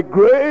by the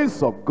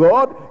grace of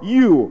God,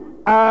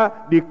 you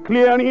are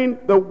declaring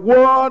the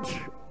word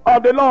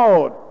of the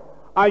Lord.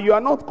 And you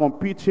are not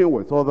competing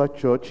with other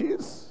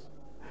churches.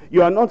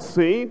 You are not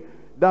saying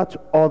that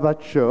other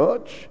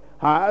church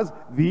has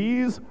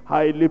these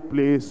highly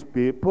placed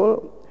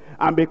people,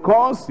 and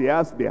because he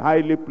has the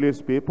highly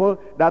placed people,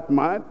 that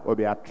man will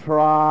be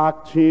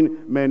attracting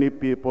many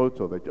people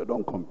to the church.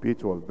 Don't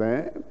compete with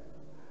them.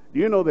 Do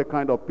you know the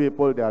kind of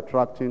people they are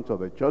attracting to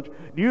the church?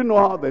 Do you know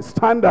how the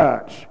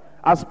standard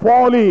has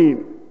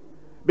fallen?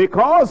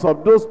 Because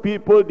of those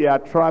people they are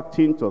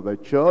attracting to the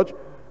church,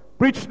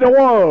 preach the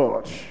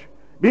word,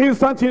 be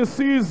instant in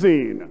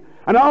season,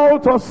 and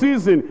out of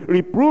season,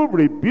 reprove,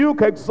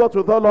 rebuke, exhort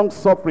with all long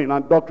suffering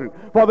and doctrine.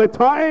 For the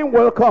time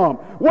will come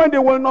when they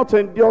will not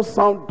endure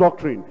sound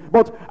doctrine,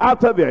 but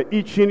after their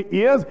itching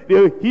ears,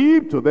 they'll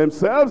heap to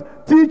themselves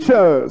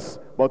teachers.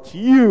 But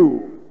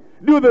you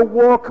do the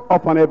work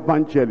of an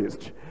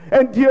evangelist.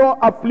 Endure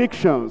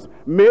afflictions.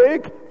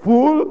 Make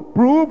full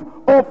proof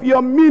of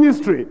your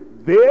ministry.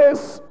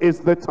 This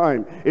is the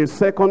time. In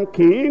 2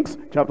 Kings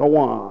chapter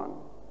 1.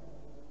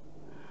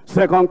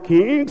 2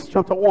 Kings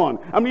chapter 1.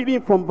 I'm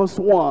reading from verse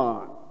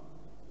 1.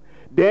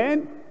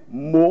 Then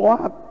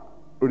Moab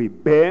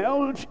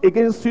rebelled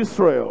against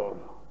Israel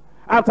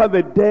after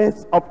the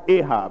death of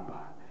Ahab,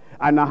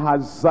 and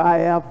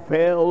Ahaziah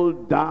fell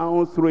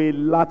down through a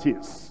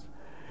lattice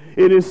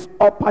in his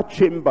upper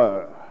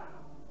chamber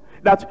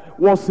that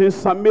was in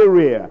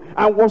Samaria,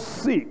 and was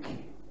sick.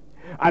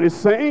 And he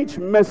sent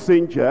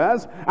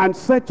messengers and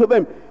said to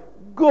them,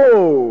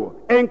 go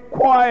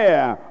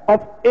inquire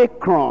of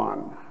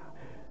Akron,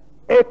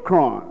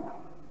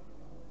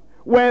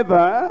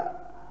 whether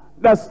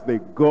that's the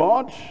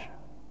god.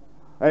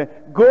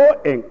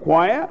 Go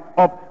inquire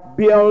of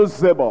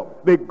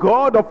Beelzebub, the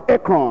god of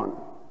Akron,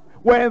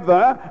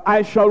 whether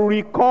I shall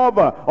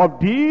recover of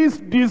this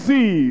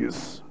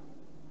disease.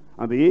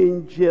 And the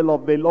angel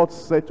of the Lord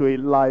said to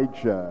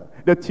Elijah,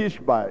 the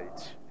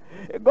Tishbite,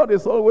 God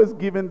is always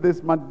giving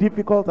this man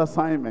difficult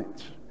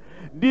assignment.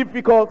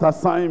 Difficult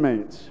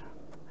assignment.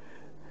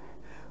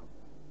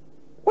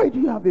 Why do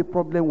you have a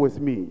problem with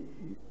me?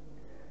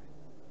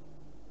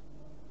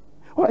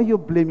 Why are you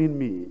blaming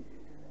me?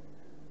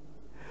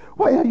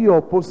 Why are you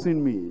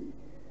opposing me?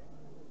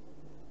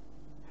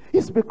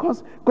 It's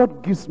because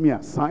God gives me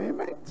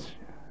assignment.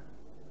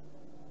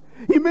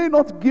 He may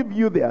not give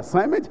you the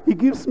assignment, he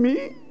gives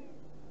me.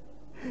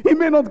 He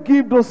may not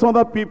give those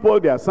other people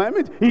the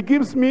assignment, he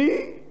gives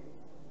me.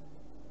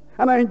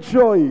 And I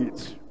enjoy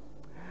it.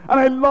 And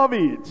I love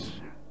it.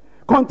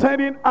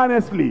 Contending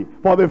earnestly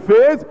for the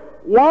faith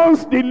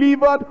once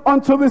delivered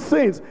unto the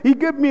saints. He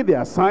gave me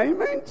the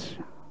assignment.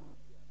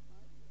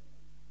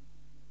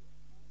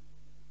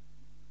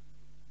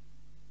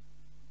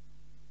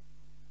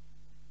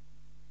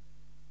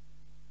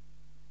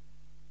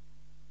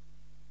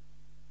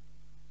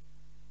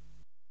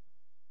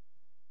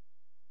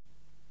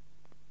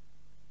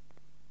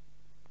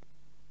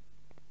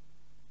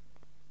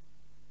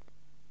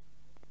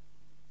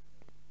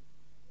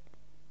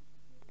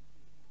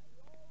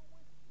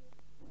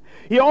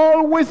 He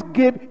always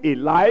gave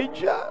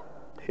Elijah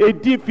a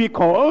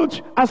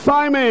difficult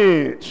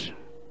assignment.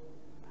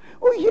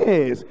 Oh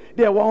yes,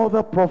 there were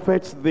other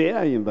prophets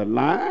there in the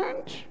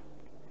land,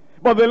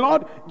 but the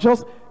Lord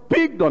just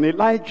picked on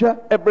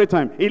Elijah every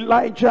time.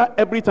 Elijah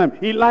every time.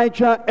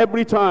 Elijah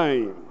every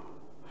time.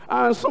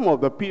 And some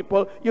of the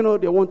people, you know,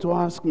 they want to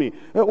ask me,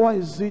 why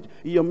is it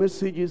your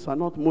messages are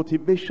not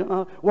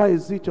motivational? Why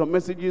is it your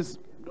messages?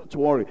 Don't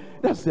worry,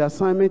 that's the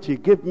assignment he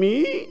gave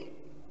me.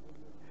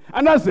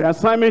 And that's the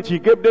assignment he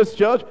gave this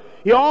church.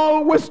 He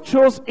always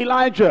chose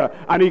Elijah,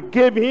 and he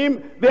gave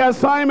him the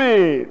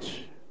assignment.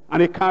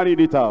 And he carried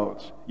it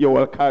out. You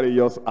will carry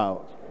yours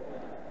out.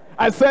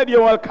 I said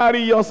you will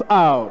carry yours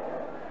out.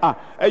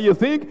 And you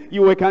think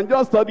we can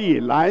just study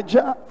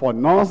Elijah for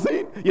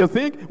nothing? You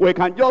think we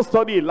can just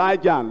study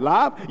Elijah and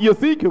laugh? You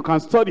think you can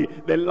study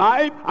the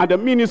life and the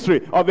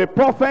ministry of the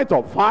prophet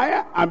of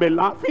fire and be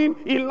laughing?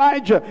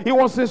 Elijah, he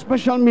was a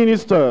special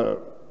minister,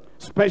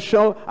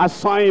 special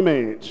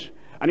assignment.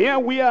 And here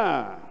we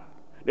are.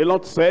 The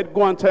Lord said,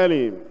 go and tell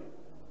him.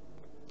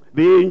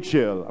 The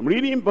angel, I'm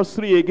reading verse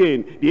 3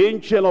 again. The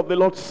angel of the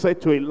Lord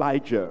said to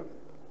Elijah,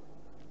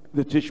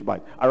 the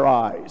Tishbite,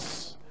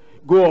 arise,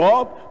 go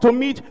up to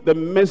meet the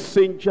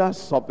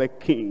messengers of the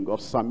king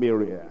of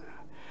Samaria,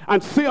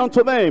 and say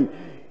unto them,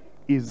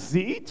 is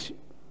it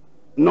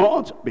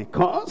not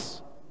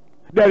because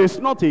there is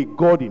not a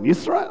God in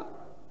Israel,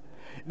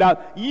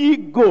 that ye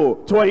go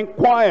to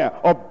inquire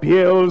of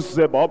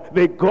Beelzebub,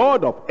 the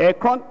god of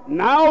Ekron?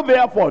 Now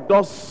therefore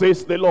thus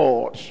says the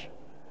Lord,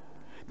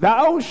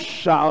 thou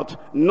shalt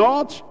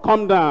not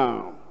come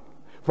down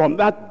from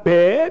that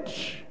bed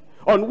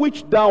on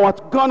which thou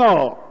art gone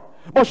up,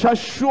 but shalt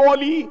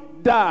surely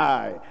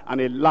die. And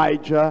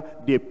Elijah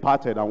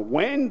departed. And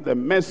when the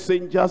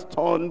messengers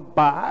turned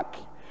back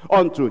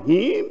unto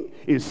him,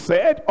 he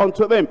said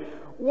unto them,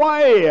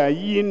 why are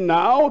ye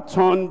now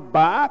turned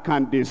back?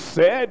 And they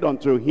said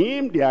unto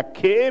him, there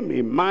came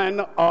a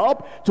man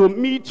up to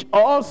meet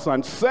us,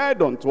 and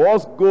said unto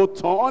us, go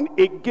turn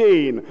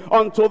again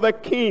unto the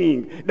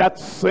king that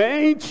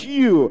sent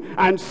you,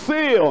 and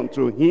say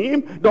unto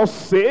him, thus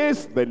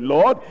says the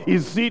Lord,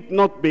 is it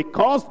not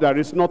because there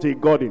is not a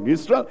God in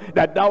Israel,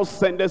 that thou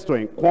sendest to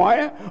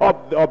inquire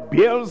of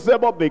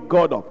Beelzebub, the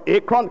god of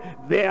Ekron?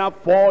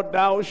 Therefore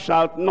thou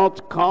shalt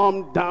not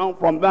come down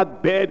from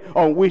that bed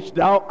on which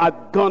thou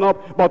art gone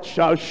up, but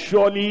shall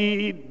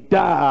surely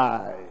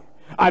die.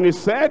 And he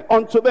said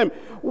unto them,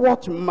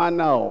 what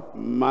manner of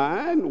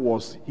man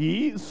was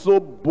he, so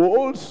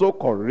bold, so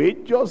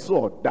courageous,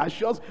 so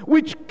audacious,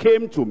 which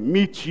came to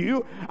meet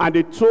you? And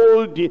they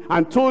told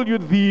you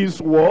these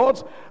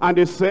words. And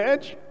they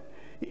said,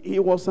 he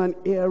was an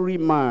hairy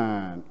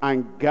man,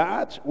 and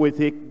girt with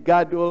a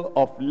girdle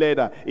of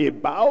leather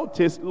about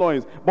his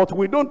loins, but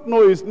we don't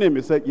know his name.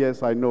 He said,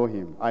 yes, I know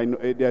him. I know,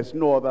 there's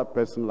no other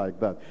person like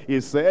that. He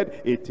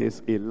said, it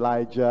is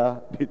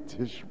Elijah the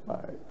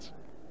Tishbite.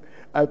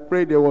 I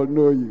pray they will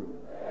know you.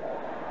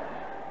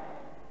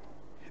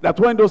 That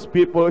when those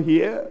people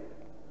hear,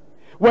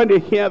 when they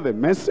hear the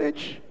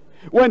message,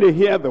 when they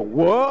hear the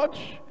word,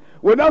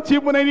 without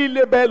even any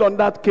label on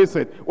that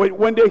cassette,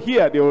 when they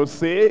hear, they will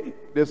say,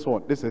 this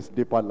one, this is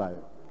deeper life.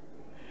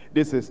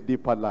 This is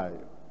deeper life.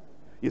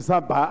 Is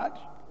that bad?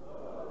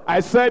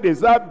 I said, is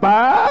that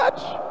bad?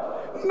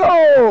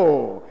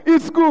 No,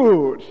 it's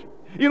good.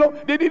 You know,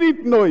 they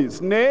didn't know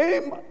his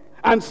name.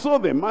 And so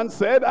the man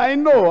said, I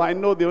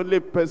know the only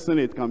person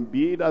it can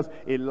be, that's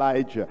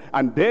Elijah.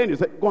 And then he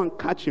said, go and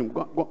catch him,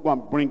 go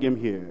and bring him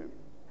here.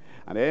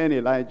 And then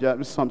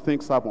Elijah, some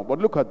things happened. But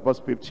look at verse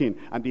 15.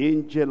 And the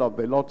angel of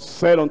the Lord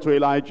said unto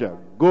Elijah,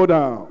 go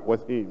down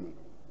with him.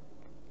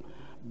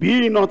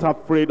 Be not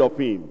afraid of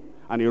him.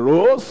 And he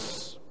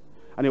rose,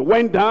 and he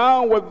went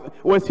down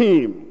with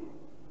him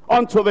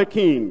unto the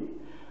king.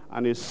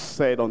 And he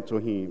said unto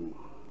him,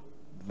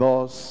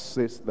 thus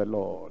says the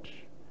Lord,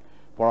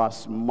 for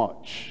as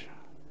much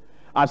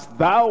as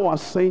thou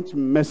hast sent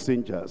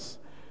messengers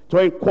to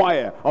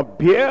inquire of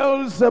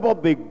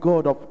Beelzebub, the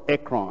god of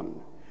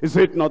Ekron, is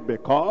it not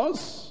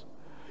because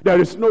there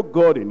is no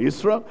God in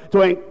Israel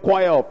to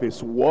inquire of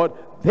his word?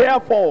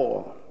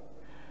 Therefore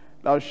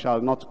thou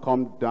shalt not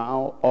come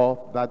down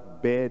off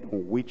that bed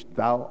on which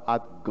thou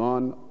art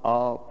gone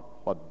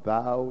up, for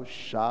thou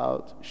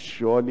shalt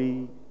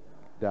surely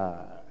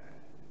die.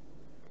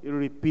 He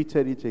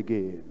repeated it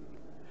again.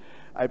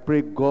 I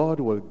pray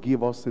God will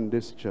give us in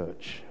this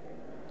church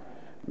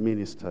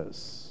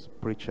ministers,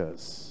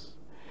 preachers,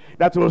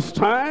 that will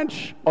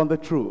stand on the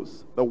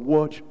truth, the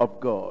word of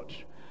God,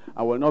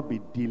 and will not be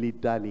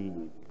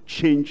dilly-dallying,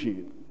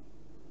 changing,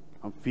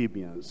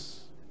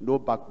 amphibians, no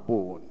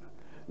backbone,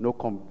 no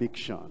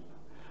conviction.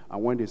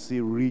 And when they see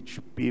rich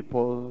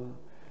people,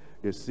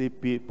 they see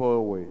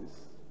people with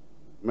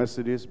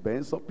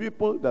Mercedes-Benz, or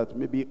people that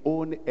maybe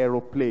own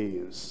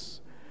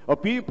aeroplanes, or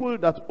people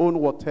that own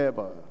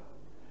whatever,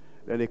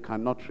 then they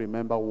cannot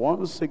remember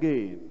once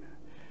again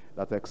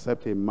that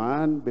except a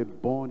man be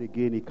born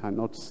again, he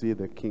cannot see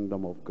the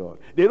kingdom of God.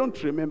 They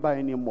don't remember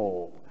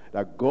anymore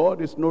that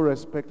God is no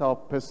respecter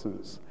of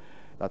persons,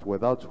 that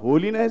without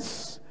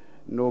holiness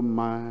no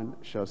man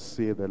shall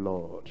see the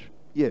Lord.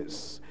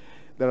 Yes,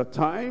 there are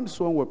times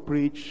when we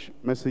preach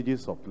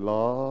messages of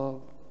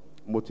love,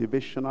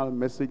 motivational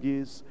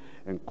messages,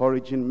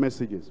 encouraging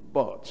messages,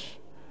 but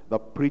the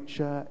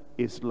preacher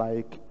is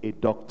like a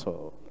doctor.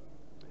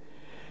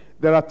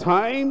 There are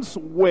times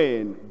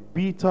when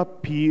bitter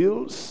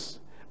pills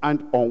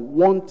and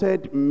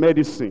unwanted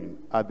medicine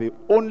are the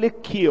only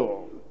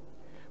cure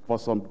for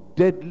some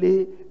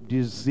deadly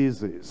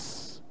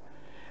diseases.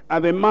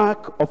 And the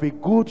mark of a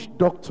good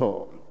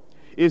doctor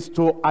is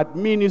to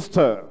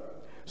administer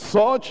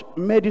such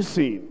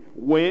medicine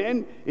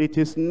when it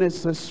is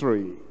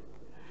necessary.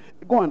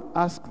 Go and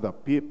ask the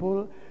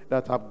people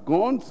that have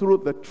gone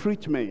through the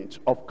treatment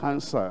of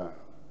cancer.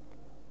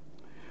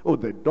 Oh,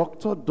 the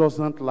doctor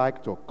doesn't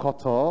like to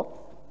cut off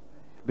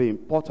the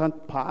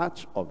important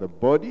part of the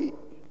body,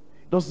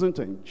 doesn't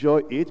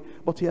enjoy it,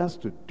 but he has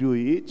to do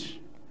it.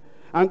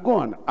 And go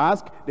and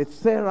ask the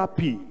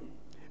therapy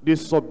they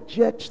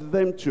subject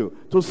them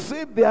to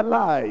save their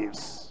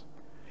lives.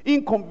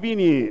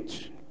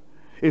 Inconvenient.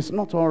 It's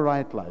not all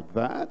right like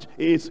that.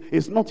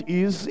 It's not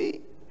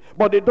easy.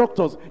 But the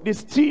doctors, they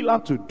still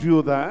have to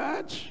do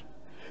that.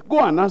 Go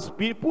and ask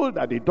people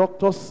that the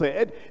doctor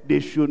said they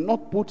should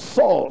not put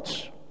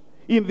salt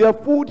in their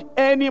food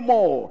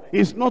anymore.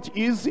 It's not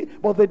easy,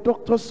 but the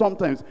doctor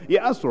sometimes, he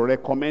has to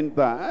recommend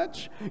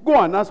that. Go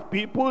and ask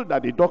people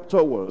that the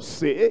doctor will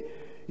say,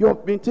 you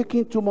have been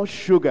taking too much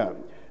sugar.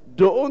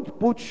 Don't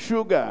put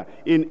sugar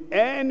in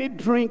any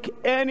drink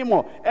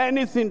anymore.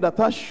 Anything that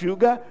has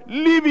sugar,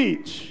 leave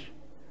it.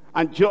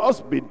 And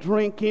just be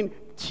drinking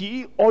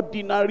tea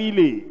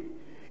ordinarily.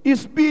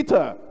 It's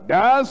bitter.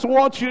 That's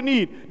what you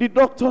need. The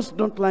doctors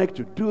don't like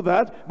to do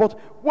that, but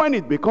when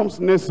it becomes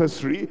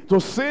necessary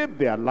to save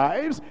their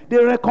lives,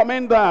 they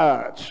recommend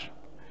that.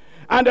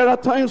 And there are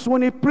times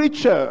when a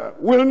preacher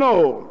will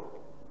know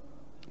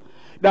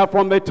that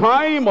from the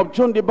time of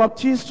John the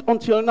Baptist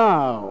until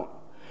now,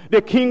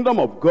 the kingdom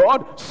of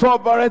God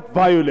suffereth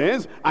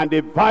violence, and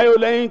the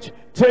violent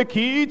take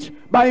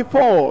it by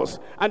force.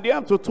 And they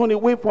have to turn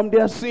away from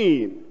their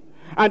sin.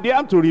 And they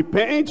have to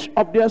repent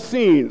of their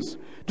sins.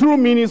 True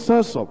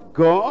ministers of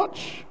God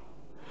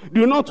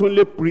do not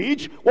only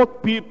preach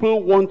what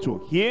people want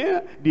to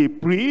hear, they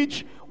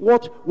preach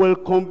what will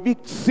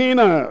convict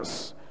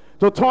sinners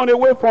to turn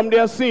away from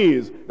their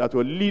sins, that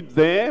will lead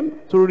them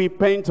to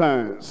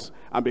repentance.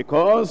 And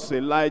because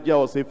Elijah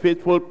was a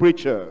faithful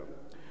preacher,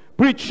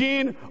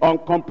 preaching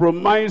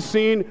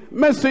uncompromising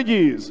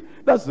messages,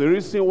 that's the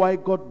reason why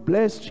God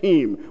blessed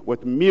him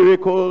with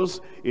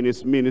miracles in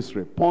his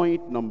ministry.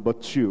 Point number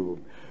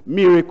 2.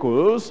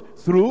 Miracles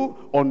through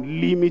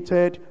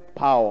unlimited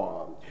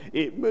power.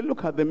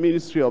 Look at the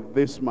ministry of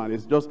this man.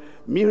 It's just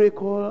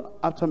miracle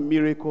after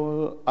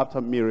miracle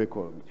after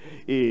miracle.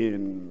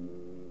 In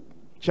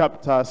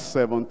chapter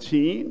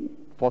 17,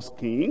 1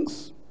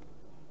 Kings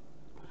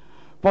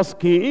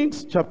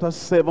chapter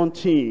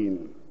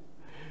 17,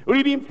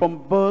 reading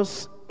from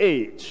verse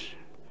 8.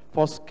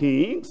 1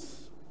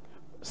 Kings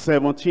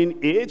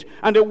 17:8.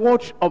 And the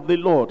word of the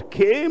Lord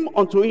came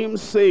unto him,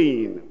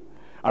 saying,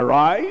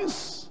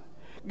 Arise,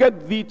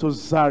 get thee to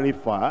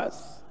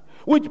Zarephath,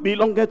 which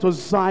belongeth to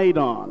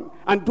Zidon,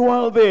 and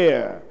dwell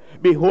there.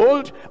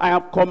 Behold, I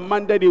have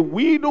commanded a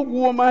widow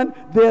woman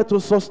there to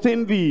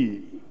sustain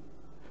thee.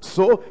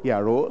 So he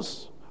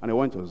arose, and he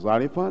went to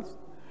Zarephath.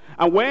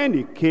 And when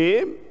he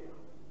came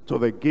to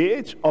the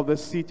gate of the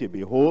city,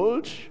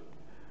 behold,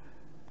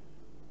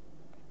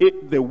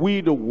 the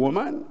widow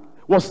woman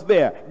was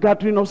there,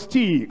 gathering of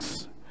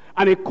sticks.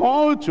 And he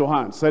called to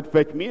her and said,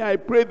 Fetch me, I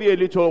pray thee, a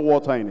little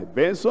water in a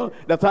vessel,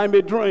 that I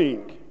may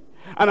drink.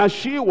 And as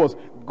she was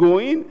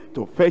going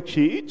to fetch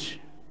it,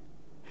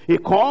 he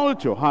called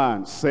to her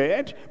and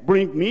said,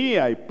 Bring me,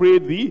 I pray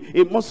thee,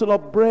 a morsel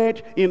of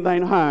bread in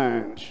thine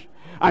hand.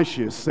 And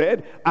she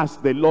said, As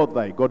the Lord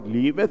thy God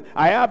liveth,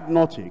 I have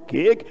not a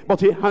cake,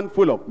 but a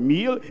handful of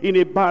meal in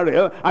a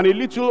barrel, and a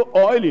little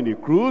oil in a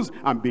cruse.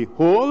 And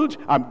behold,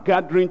 I'm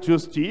gathering 2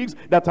 sticks,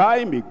 that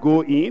I may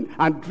go in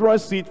and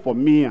dress it for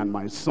me and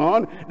my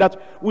son,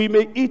 that we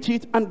may eat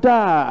it and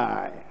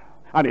die.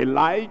 And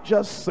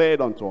Elijah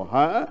said unto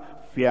her,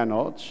 Fear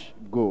not,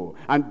 go,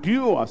 and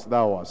do as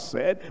thou hast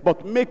said,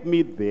 but make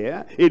me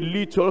there a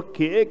little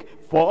cake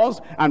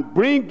first, and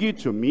bring it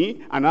to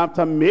me, and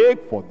after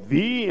make for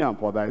thee and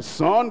for thy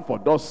son, for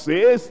thus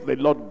says the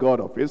Lord God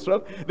of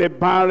Israel, the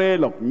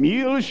barrel of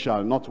meal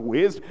shall not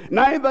waste,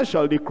 neither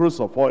shall the cruse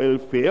of oil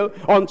fail,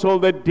 until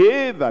the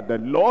day that the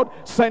Lord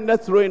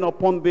sendeth rain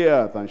upon the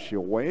earth. And she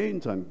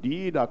went and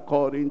did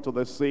according to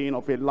the saying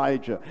of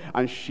Elijah,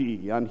 and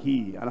she and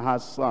he and her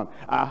son,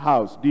 her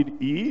house,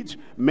 did eat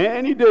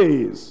many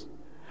days.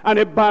 And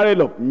a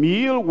barrel of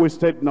meal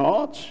wasted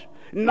not,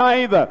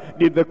 neither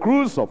did the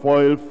cruse of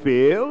oil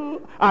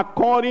fail,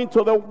 according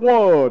to the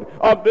word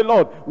of the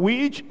Lord,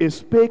 which is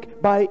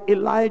spake by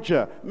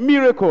Elijah.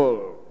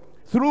 Miracle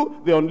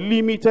through the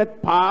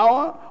unlimited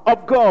power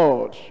of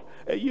God.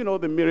 You know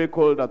the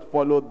miracle that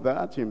followed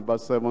that in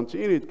verse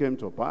 17. It came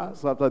to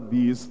pass after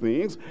these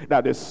things,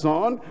 that the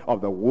son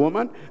of the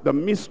woman, the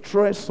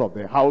mistress of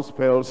the house,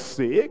 fell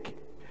sick,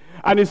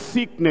 and his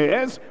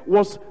sickness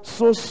was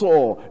so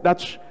sore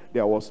that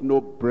there was no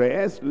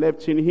breath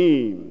left in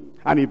him.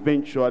 And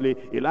eventually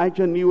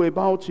Elijah knew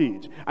about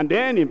it. And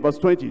then in verse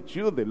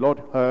 22, the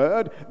Lord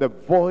heard the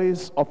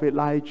voice of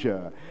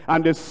Elijah,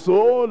 and the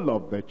soul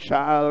of the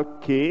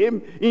child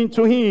came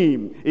into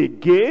him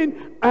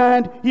again,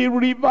 and he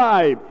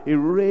revived. He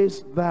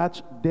raised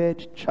that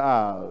dead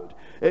child.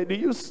 Do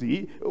you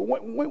see,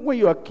 when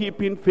you are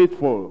keeping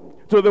faithful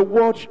to the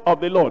word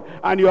of the Lord,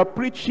 and you are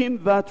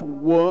preaching that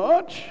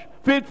word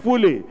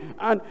faithfully,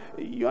 and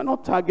you are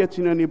not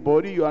targeting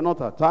anybody, you are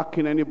not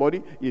attacking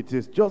anybody, it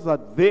is just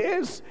that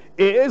this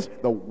is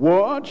the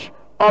word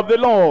of the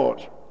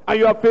Lord, and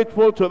you are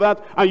faithful to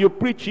that, and you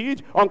preach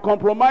it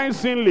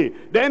uncompromisingly,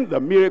 then the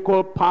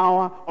miracle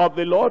power of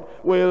the Lord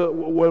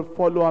will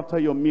follow after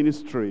your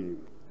ministry.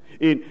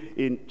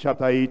 In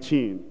chapter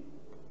 18,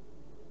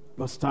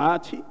 verse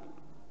 30,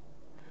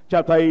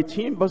 chapter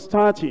 18, verse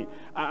 30,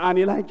 and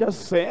Elijah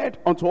said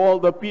unto all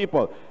the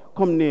people,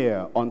 come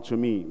near unto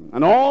me.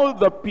 And all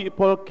the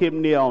people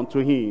came near unto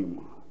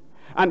him.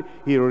 And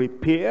he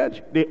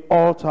repaired the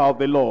altar of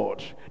the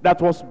Lord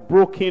that was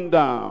broken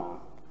down.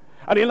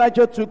 And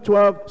Elijah took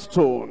 12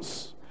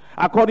 stones,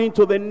 according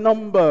to the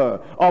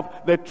number of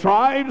the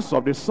tribes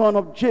of the sons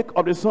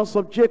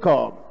of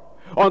Jacob,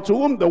 unto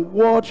whom the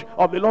word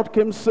of the Lord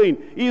came, saying,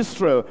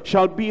 Israel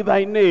shall be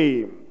thy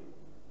name.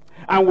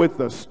 And with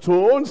the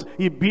stones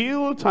he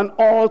built an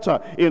altar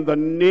in the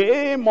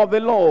name of the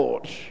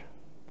Lord.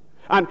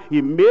 And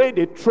he made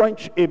a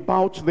trench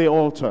about the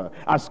altar,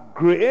 as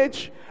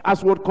great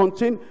as would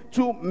contain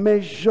 2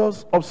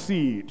 measures of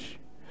seed.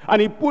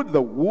 And he put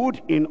the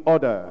wood in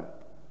order,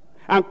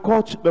 and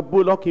cut the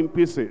bullock in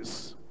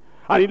pieces.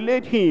 And he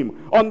laid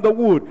him on the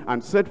wood,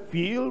 and said,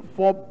 fill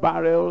 4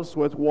 barrels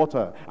with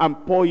water, and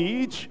pour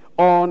each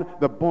on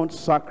the burnt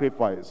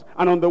sacrifice,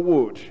 and on the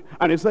wood.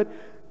 And he said,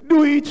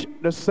 do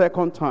it the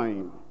second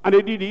time. And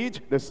they did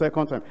it the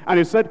second time. And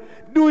he said,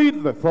 do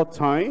it the third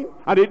time.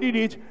 And they did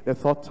it the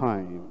third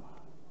time.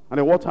 And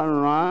the water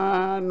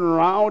ran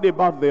round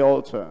about the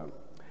altar.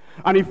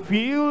 And he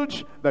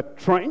filled the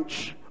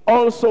trench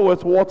also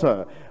with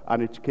water.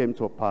 And it came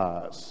to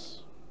pass,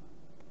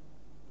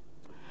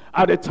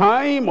 at the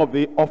time of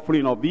the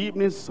offering of the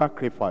evening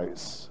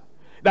sacrifice,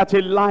 that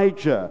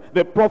Elijah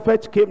the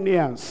prophet came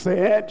near and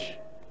said,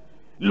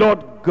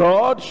 Lord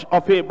God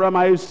of Abraham,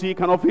 Isaac,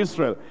 and of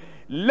Israel,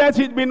 let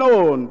it be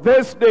known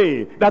this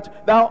day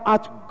that thou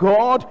art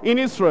God in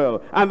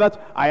Israel, and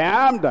that I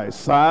am thy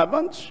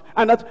servant,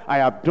 and that I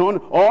have done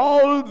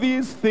all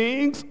these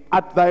things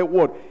at thy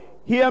word.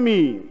 Hear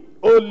me,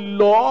 O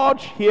Lord,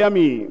 hear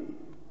me,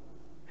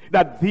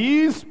 that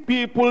these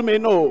people may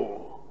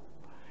know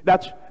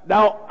that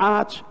thou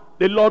art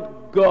the Lord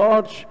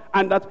God,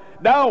 and that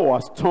thou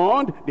hast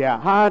turned their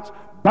heart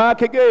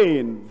back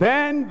again.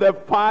 Then the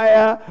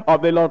fire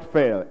of the Lord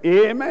fell.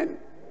 Amen.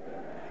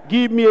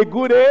 Give me a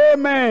good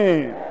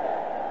amen.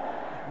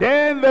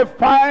 Then the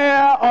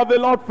fire of the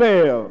Lord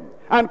fell,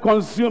 and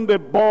consumed the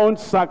burnt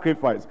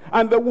sacrifice,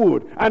 and the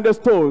wood, and the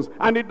stones,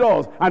 and the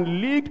doors, and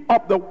licked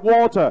up the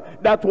water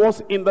that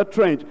was in the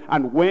trench.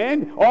 And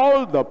when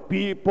all the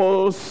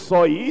people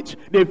saw it,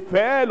 they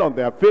fell on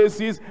their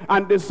faces,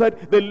 and they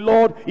said, the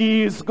Lord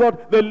is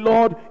God, the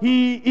Lord,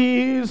 he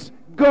is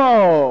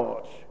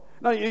God.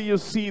 Now you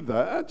see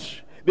that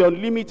the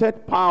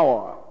unlimited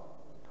power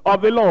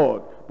of the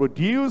Lord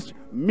produced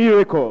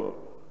miracle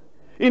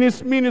in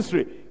his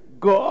ministry.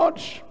 God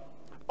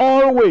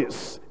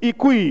always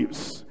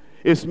equips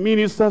his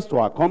ministers to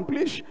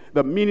accomplish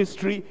the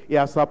ministry he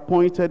has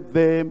appointed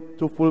them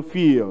to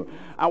fulfill.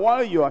 And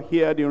while you are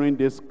here during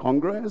this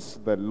congress,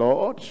 the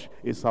Lord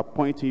is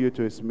appointing you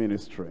to his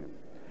ministry.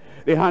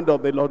 The hand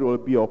of the Lord will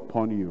be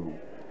upon you.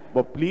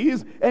 But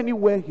please,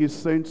 anywhere he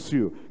sends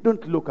you,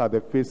 don't look at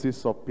the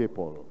faces of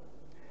people.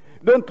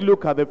 Don't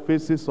look at the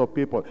faces of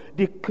people.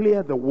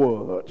 Declare the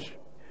word.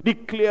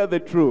 Declare the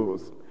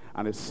truth.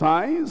 And the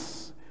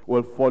signs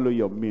will follow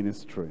your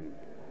ministry.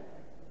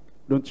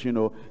 Don't you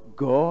know,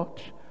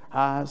 God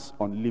has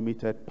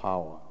unlimited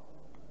power.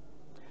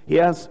 He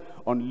has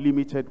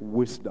unlimited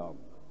wisdom.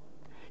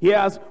 He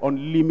has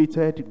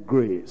unlimited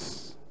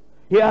grace.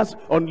 He has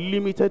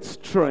unlimited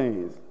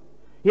strength.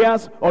 He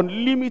has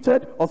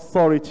unlimited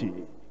authority.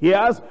 He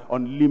has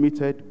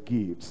unlimited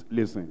gifts.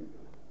 Listen,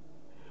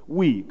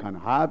 we can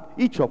have,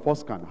 each of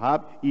us can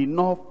have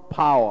enough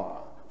power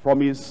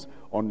from his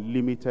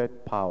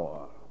unlimited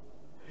power.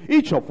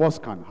 Each of us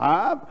can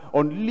have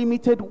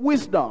unlimited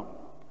wisdom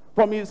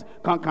from his,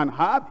 can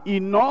have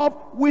enough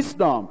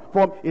wisdom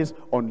from his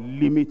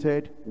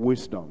unlimited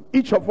wisdom.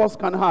 Each of us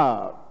can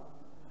have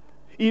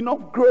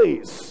enough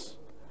grace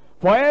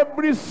for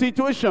every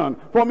situation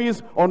from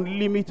his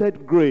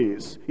unlimited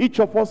grace. Each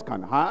of us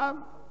can have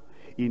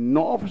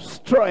enough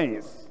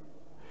strength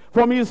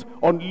from his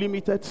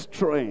unlimited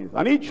strength.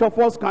 And each of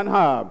us can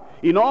have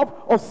enough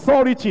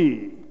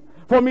authority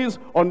from his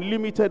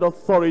unlimited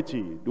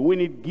authority. Do we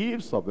need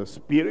gifts of the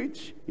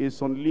Spirit? He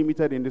is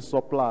unlimited in the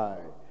supply.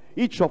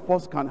 Each of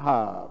us can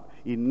have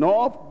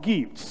enough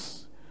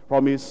gifts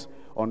from his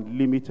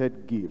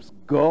unlimited gifts.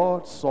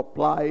 God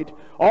supplied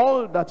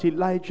all that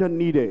Elijah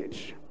needed.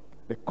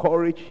 The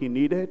courage he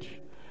needed,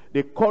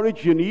 the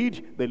courage you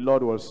need, the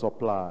Lord will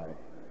supply.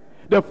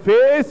 The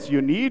faith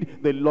you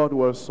need, the Lord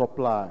will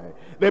supply.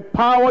 The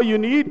power you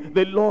need,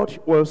 the Lord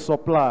will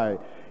supply.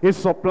 He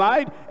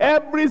supplied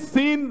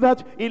everything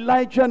that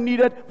Elijah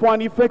needed for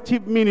an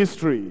effective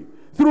ministry.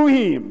 Through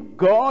him,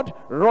 God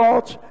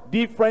wrought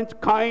different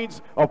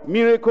kinds of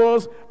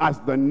miracles as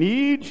the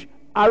need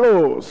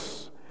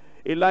arose.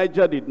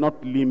 Elijah did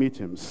not limit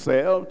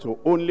himself to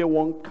only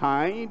one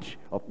kind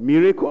of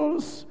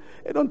miracles.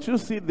 Don't you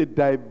see the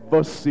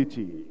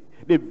diversity,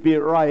 the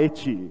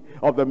variety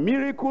of the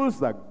miracles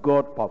that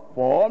God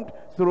performed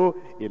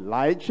through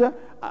Elijah?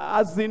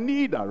 As the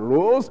need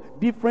arose,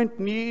 different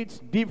needs,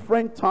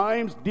 different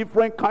times,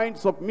 different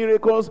kinds of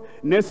miracles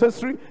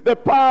necessary. The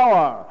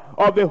power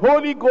of the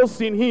Holy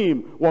Ghost in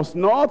him was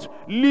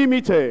not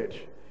limited.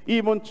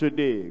 Even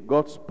today,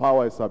 God's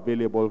power is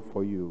available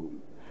for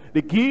you.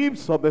 The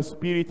gifts of the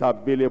Spirit are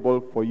available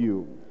for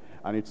you,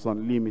 and it's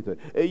unlimited.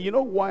 You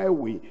know why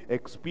we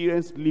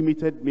experience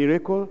limited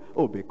miracle?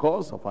 Oh,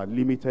 because of our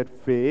limited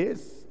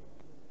faith,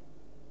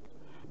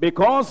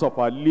 because of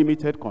our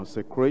limited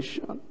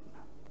consecration,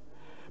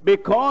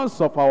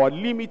 because of our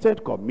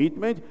limited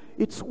commitment.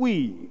 It's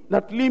we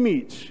that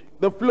limit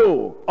the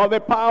flow of the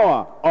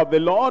power of the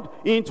Lord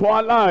into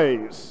our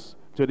lives.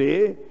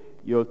 Today,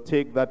 you'll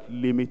take that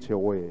limit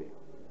away,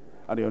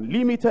 and the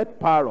unlimited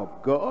power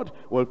of God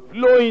will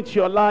flow into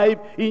your life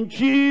in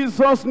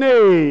Jesus'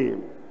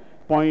 name.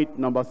 Point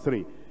number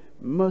 3,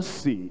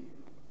 mercy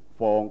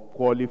for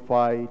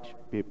unqualified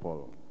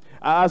people.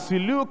 As you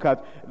look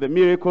at the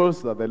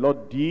miracles that the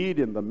Lord did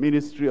in the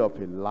ministry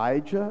of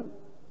Elijah,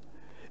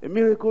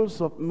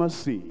 miracles of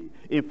mercy.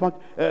 In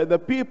fact, the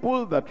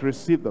people that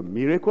received the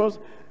miracles,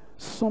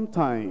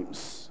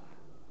 sometimes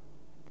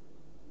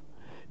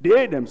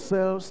they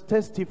themselves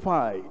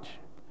testified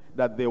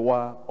that they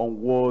were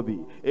unworthy.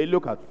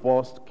 Look at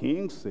 1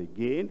 Kings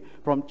again,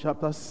 from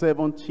chapter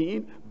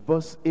 17,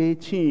 verse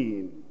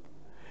 18.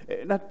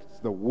 That's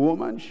the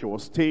woman, she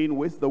was staying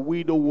with the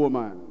widow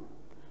woman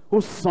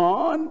whose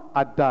son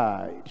had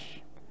died.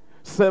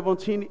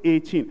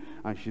 17:18.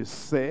 And she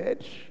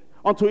said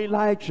unto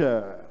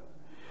Elijah,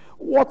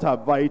 what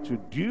have I to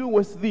do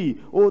with thee,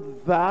 O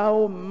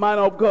thou man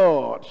of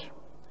God?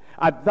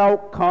 Art thou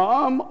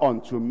come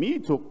unto me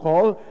to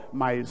call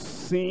my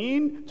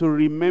sin to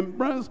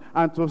remembrance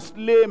and to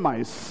slay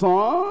my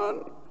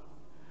son?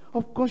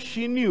 Of course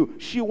she knew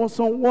she was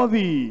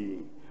unworthy.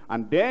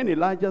 And then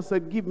Elijah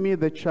said, give me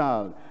the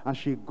child. And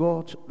she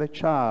got the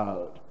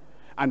child.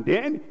 And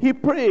then he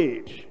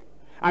prayed,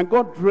 and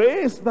God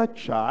raised that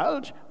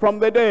child from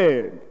the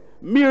dead.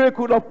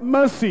 Miracle of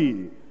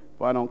mercy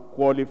for an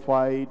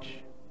unqualified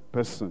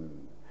person.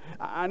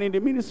 And in the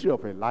ministry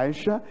of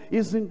Elisha,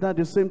 isn't that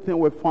the same thing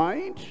we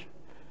find?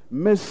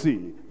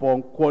 Mercy for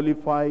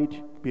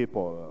unqualified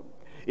people.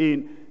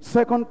 In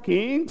 2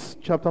 Kings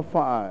chapter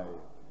 5.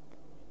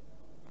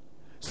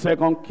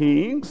 2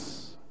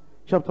 Kings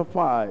chapter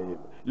 5.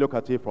 Look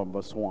at it from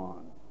verse 1.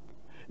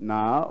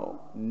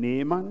 Now,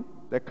 Naaman,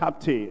 the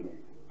captain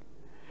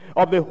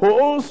of the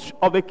host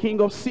of the king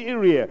of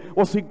Syria,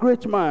 was a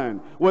great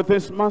man with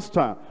his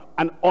master,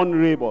 and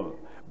honorable,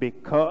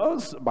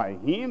 because by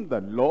him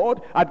the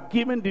Lord had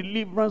given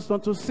deliverance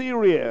unto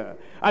Syria.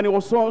 And he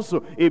was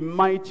also a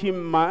mighty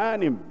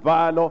man in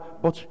valor,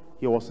 but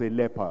he was a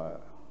leper.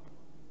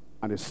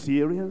 And the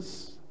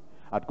Syrians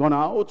had gone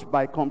out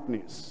by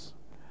companies,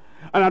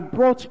 and had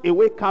brought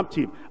away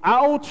captive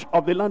out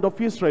of the land of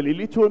Israel a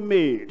little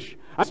maid,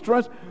 and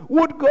stressed,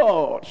 would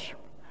God,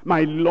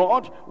 my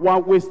Lord, were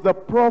with the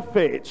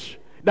prophet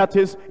that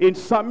is in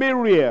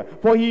Samaria,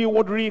 for he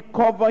would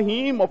recover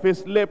him of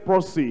his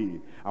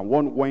leprosy. And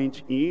one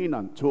went in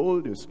and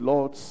told his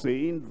Lord,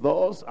 saying,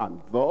 thus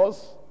and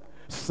thus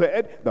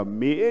said the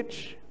maid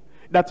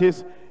that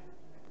is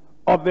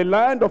of the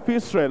land of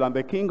Israel. And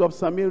the king of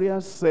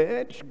Samaria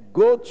said,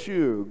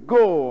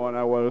 go, and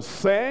I will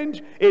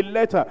send a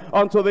letter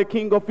unto the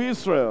king of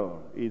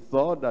Israel. He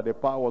thought that the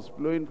power was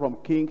flowing from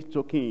king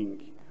to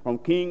king, from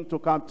king to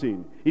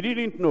captain. He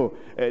didn't know.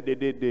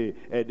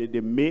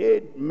 The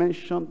maid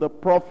mentioned the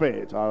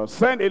prophet. I'll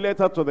send a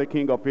letter to the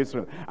king of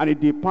Israel. And he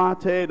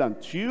departed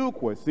and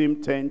took with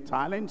him 10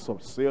 talents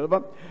of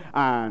silver,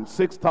 and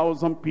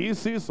 6,000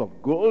 pieces of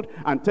gold,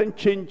 and 10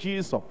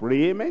 changes of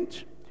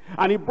raiment.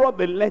 And he brought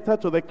the letter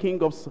to the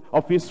king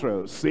of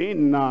Israel,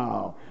 saying,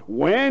 now,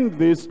 when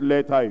this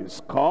letter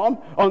is come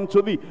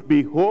unto thee,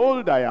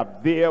 behold, I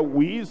have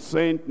therewith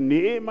sent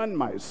Naaman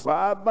my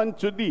servant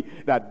to thee,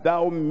 that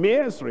thou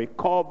mayest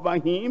recover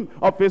him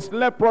of his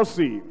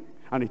leprosy.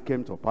 And it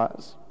came to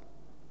pass,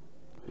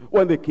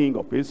 when the king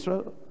of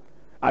Israel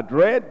had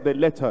read the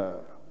letter,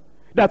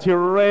 that he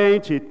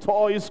rent, he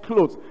tore his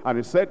clothes, and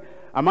he said,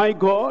 am I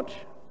God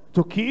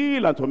to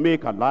kill and to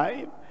make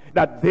alive,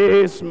 that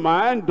this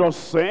man does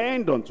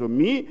send unto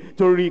me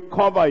to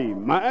recover a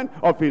man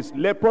of his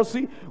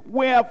leprosy?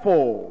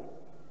 Wherefore,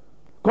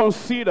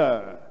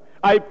 consider,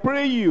 I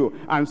pray you,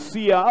 and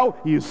see how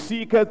he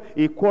seeketh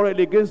a quarrel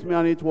against me.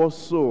 And it was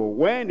so,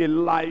 when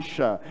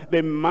Elisha,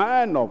 the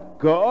man of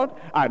God,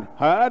 had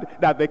heard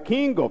that the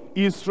king of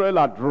Israel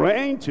had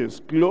rent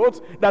his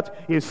clothes,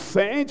 that he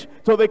sent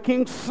to the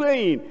king,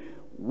 saying,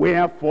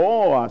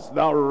 wherefore hast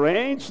thou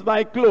rent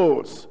thy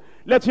clothes?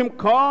 Let him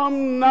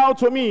come now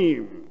to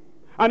me,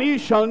 and he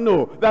shall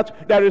know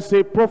that there is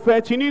a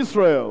prophet in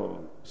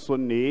Israel. So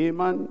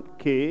Naaman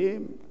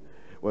came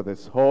with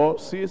his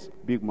horses,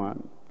 big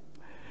man,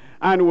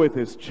 and with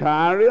his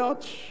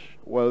chariot,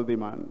 wealthy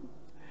man,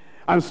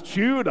 and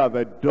stood at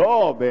the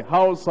door of the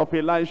house of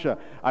Elisha.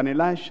 And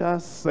Elisha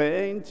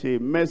sent a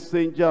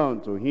messenger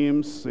unto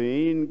him,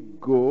 saying,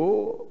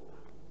 Go,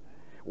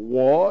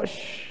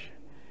 wash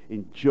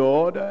in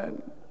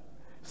Jordan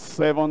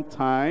 7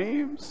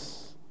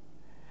 times,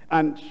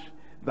 and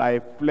thy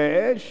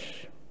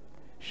flesh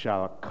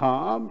shall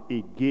come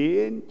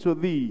again to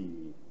thee,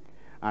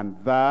 and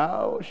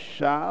thou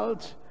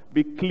shalt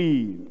be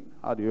clean.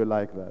 How do you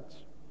like that?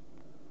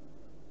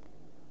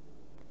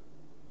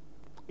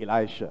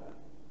 Elisha,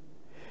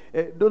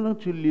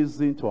 don't you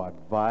listen to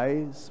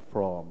advice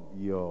from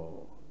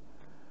your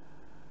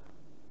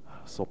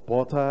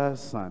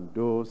supporters and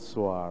those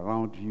who are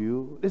around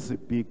you? This is a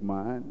big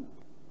man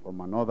from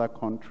another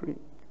country.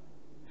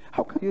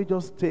 How can you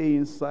just stay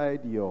inside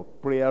your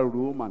prayer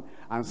room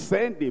and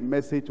send a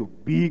message to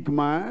big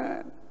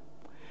man?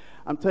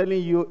 I'm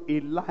telling you,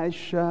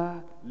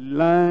 Elisha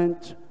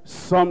learned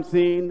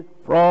something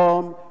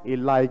from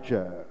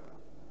Elijah.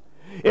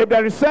 If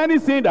there is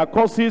anything that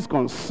causes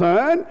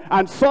concern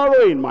and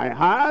sorrow in my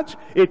heart,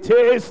 it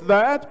is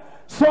that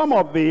some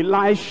of the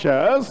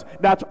Elishas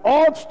that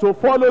ought to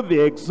follow the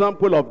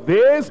example of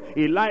this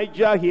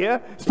Elijah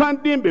here,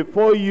 standing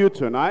before you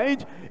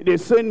tonight, they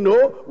say,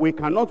 no, we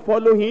cannot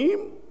follow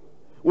him.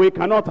 We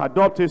cannot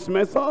adopt his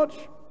message.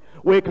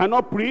 We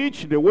cannot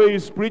preach the way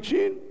he's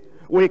preaching.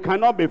 We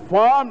cannot be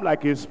firm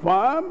like he's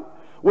firm.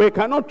 We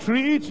cannot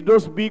treat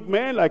those big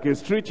men like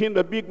he's treating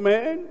the big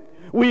men.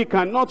 We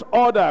cannot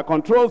order,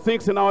 control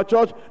things in our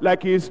church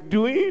like he's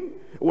doing.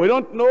 We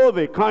don't know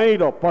the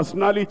kind of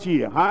personality he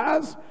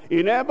has.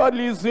 He never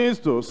listens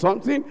to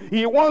something.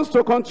 He wants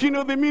to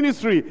continue the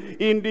ministry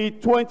in the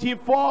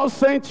 24th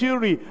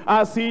century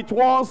as it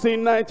was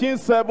in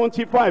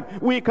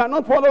 1975. We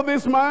cannot follow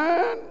this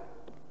man.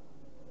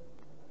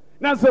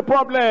 That's the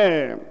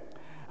problem.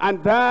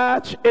 And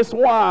that is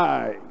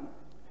why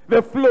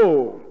the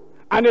flow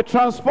and the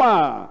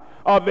transfer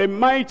of the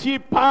mighty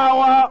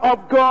power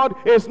of God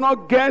is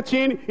not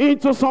getting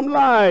into some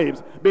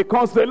lives,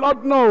 because the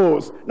Lord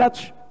knows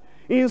that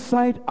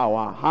inside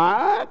our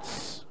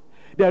hearts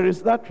there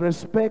is that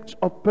respect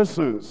of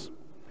persons.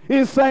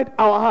 Inside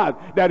our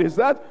heart there is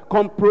that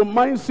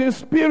compromising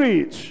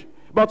spirit.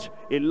 But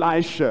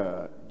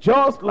Elisha,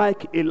 just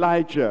like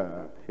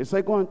Elijah, he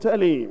said, go and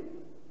tell him,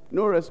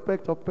 no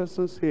respect of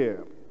persons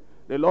here.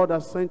 The Lord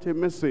has sent a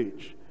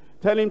message.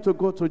 Tell him to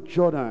go to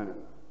Jordan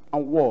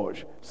and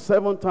wash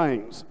 7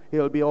 times.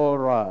 He'll be all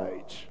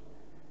right.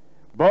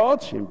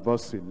 But in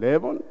verse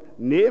 11,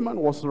 Naaman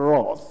was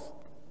wroth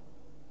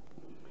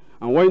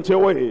and went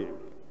away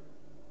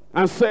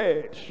and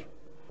said,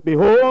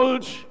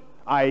 behold,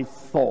 I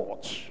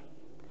thought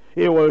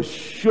he will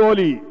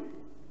surely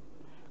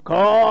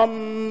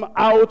come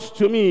out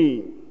to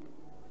me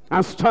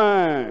and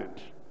stand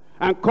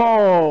and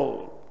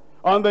call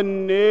on the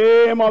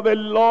name of the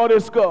Lord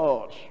his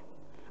God,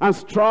 and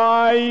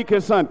strike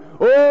his hand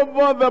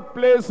over the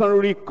place and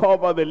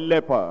recover the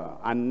leper,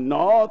 and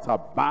not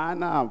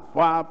Abana and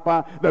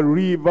Pharpar, the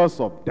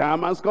rivers of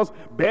Damascus,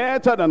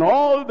 better than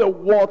all the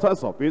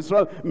waters of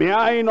Israel. May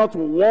I not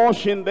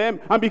wash in them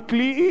and be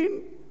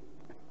clean?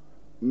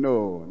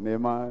 No,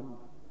 Naaman,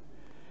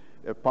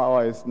 the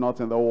power is not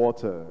in the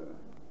water.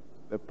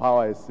 The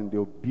power is in the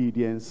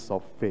obedience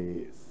of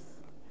faith.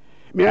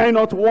 May I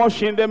not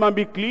wash in them and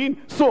be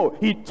clean? So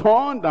he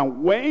turned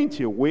and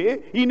went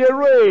away in a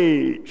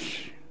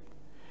rage.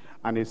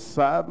 And his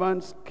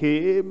servants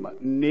came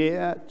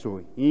near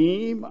to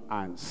him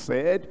and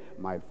said,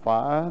 my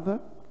father,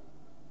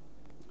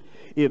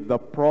 if the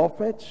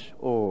prophet,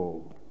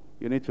 oh,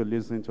 you need to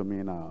listen to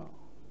me now.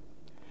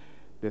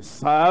 The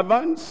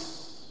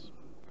servants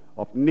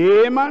of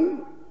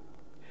Naaman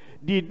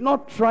did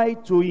not try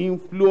to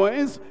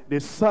influence the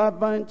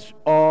servant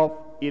of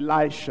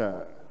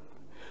Elisha,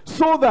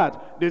 so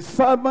that the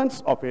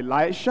servants of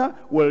Elisha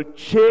will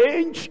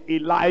change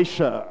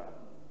Elisha,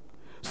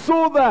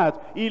 so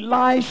that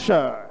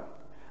Elisha,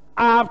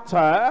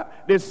 after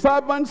the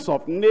servants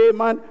of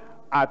Naaman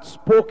had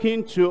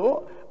spoken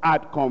to,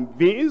 had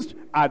convinced,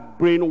 had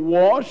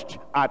brainwashed,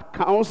 had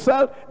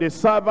counseled the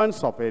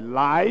servants of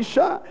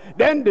Elisha,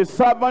 then the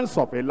servants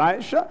of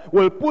Elisha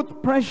will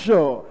put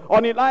pressure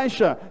on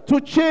Elisha to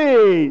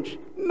change.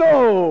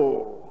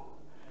 No,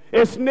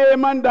 it's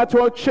Naaman that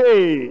will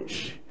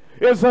change.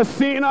 It's a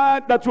sinner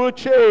that will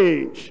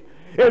change.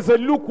 It's a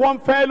lukewarm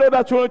fellow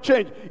that will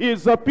change.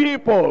 It's the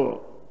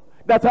people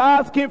that are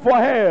asking for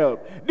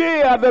help.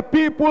 They are the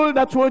people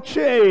that will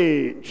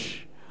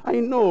change. I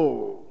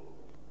know.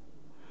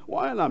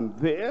 While I'm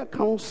there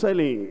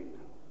counseling,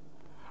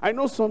 I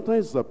know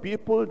sometimes the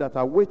people that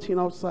are waiting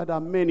outside are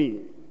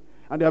many,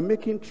 and they are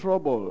making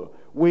trouble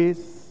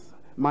with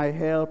my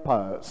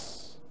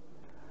helpers.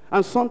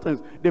 And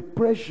sometimes the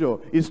pressure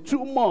is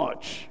too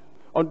much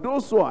on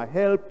those who are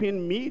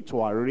helping me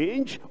to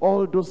arrange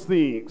all those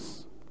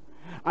things.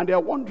 And they are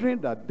wondering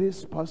that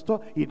this pastor,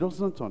 he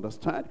doesn't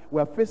understand.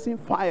 We are facing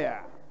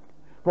fire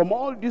from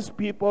all these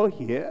people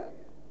here,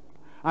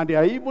 and they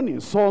are even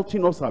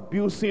insulting us,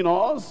 abusing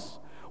us.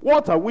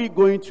 What are we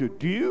going to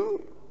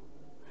do?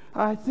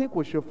 I think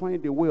we should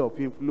find a way of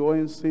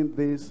influencing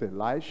this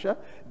Elisha,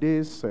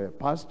 this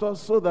pastor,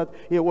 so that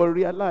he will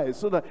realize,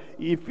 so that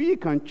if he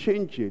can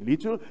change a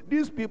little,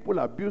 these people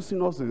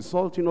abusing us,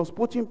 insulting us,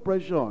 putting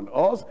pressure on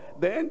us,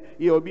 then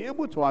he will be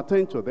able to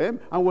attend to them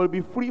and will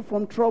be free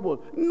from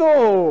trouble.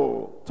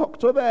 No, talk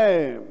to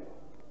them.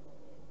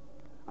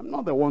 I'm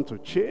not the one to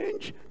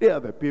change. They are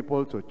the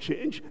people to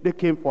change. They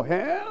came for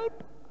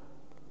help.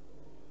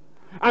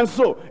 And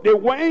so they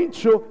went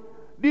to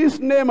this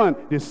Naaman.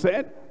 They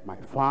said, my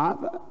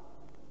father,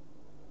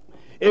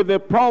 if the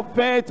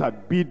prophet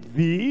had bid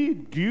thee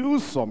do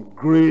some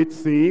great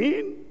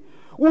thing,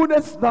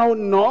 wouldest thou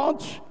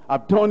not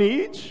have done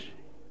it?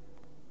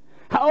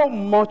 How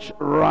much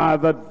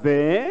rather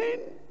then,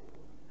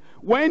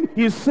 when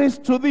he says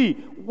to thee,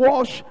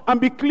 wash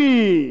and be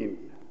clean?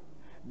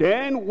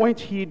 Then went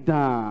he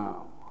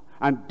down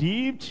and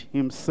dipped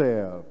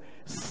himself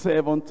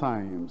 7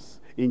 times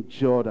in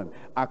Jordan,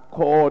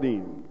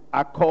 according,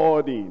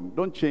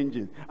 don't change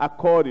it,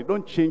 according,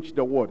 don't change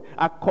the word,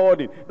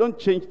 according, don't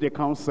change the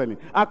counseling,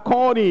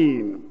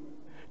 according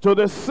to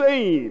the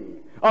saying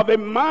of the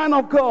man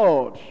of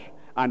God,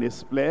 and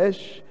his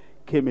flesh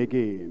came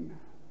again,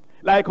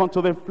 like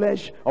unto the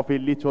flesh of a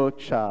little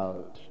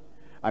child,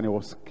 and it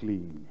was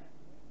clean.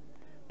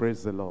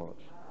 Praise the Lord.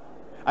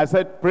 I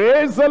said,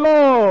 praise the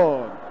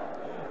Lord.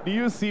 Do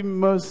you see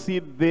mercy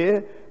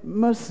there?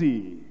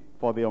 Mercy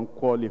for the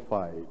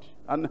unqualified.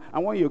 And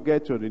when you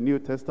get to the New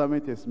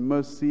Testament, it's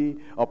mercy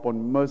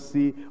upon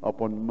mercy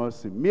upon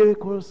mercy.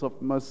 Miracles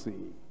of mercy.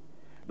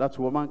 That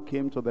woman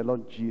came to the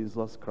Lord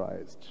Jesus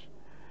Christ.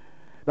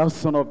 Thou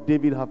son of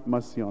David, have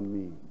mercy on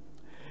me.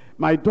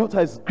 My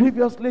daughter is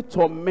grievously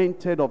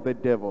tormented of the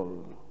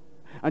devil.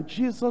 And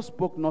Jesus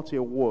spoke not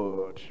a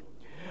word.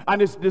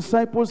 And his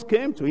disciples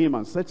came to him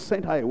and said,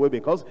 send her away,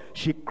 because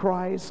she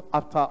cries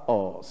after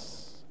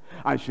us.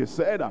 And she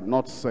said, I'm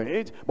not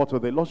sent, but to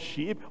the lost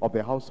sheep of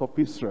the house of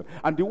Israel.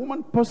 And the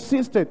woman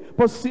persisted,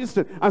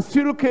 and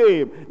still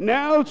came,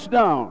 knelt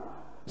down.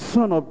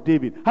 Son of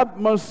David, have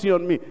mercy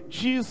on me.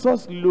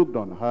 Jesus looked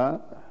on her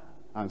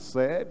and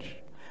said,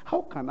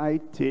 how can I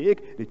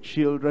take the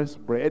children's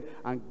bread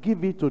and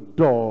give it to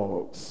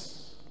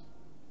dogs?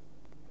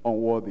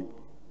 Unworthy.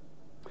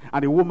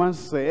 And the woman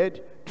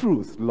said,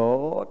 truth,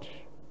 Lord.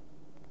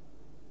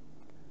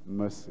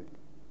 Mercy.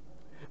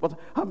 But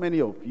how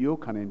many of you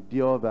can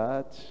endure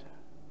that?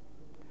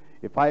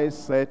 If I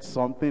said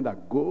something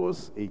that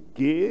goes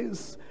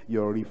against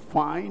your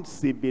refined,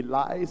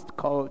 civilized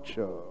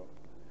culture,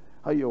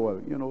 how you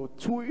will,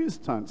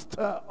 twist and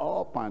stir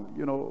up and,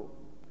 you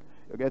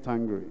get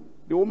angry.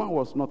 The woman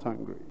was not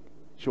angry.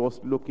 She was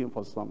looking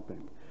for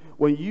something.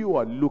 When you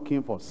are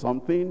looking for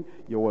something,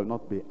 you will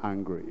not be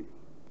angry.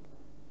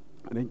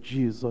 And then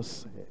Jesus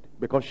said,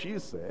 because she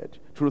said,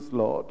 truth,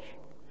 Lord,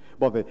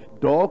 but the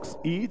dogs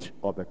eat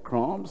of the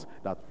crumbs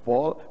that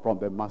fall from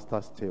the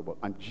master's table.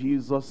 And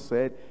Jesus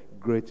said,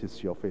 great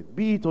is your faith.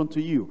 Be it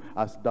unto you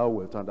as thou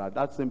wilt. And at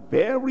that same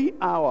very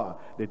hour,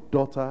 the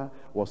daughter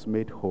was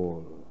made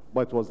whole.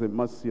 But it was the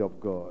mercy of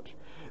God.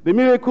 The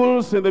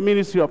miracles in the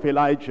ministry of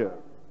Elijah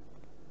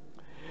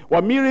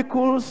were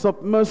miracles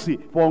of mercy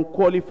for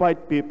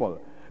unqualified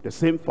people. The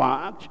same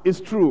fact is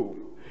true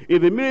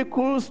in the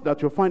miracles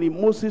that you find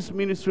in Moses'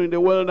 ministry in the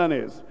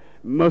wilderness.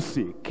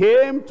 Mercy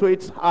came to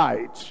its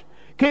height,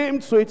 came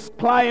to its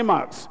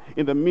climax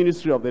in the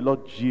ministry of the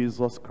Lord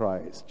Jesus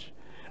Christ.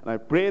 And I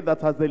pray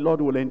that as the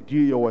Lord will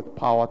endue you with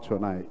power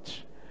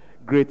tonight,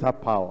 greater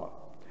power.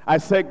 I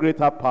say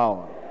greater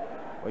power.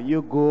 When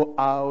you go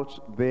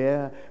out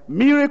there,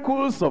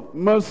 miracles of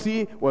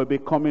mercy will be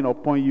coming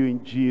upon you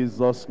in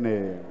Jesus'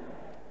 name.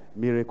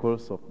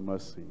 Miracles of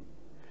mercy.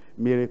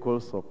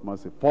 Miracles of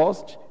mercy.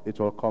 First, it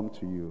will come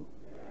to you.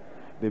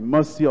 The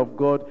mercy of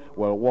God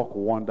will work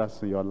wonders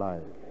in your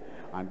life.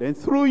 And then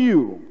through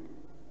you,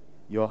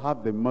 you'll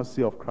have the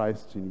mercy of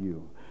Christ in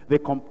you. The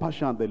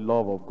compassion and the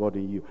love of God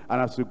in you.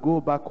 And as you go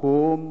back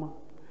home,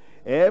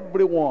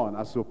 everyone,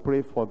 as you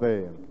pray for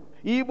them,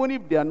 even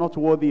if they are not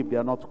worthy, if they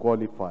are not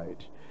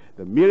qualified,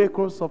 the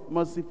miracles of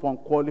mercy for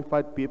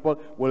unqualified people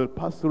will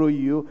pass through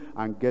you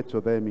and get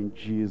to them in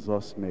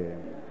Jesus'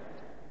 name.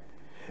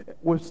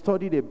 We've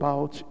studied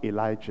about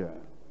Elijah,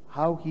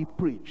 how he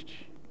preached,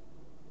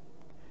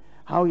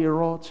 how he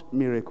wrought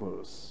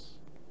miracles,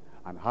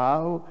 and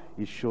how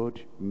he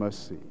showed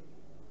mercy.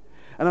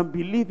 And I'm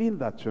believing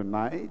that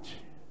tonight,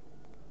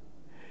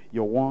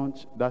 you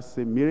want that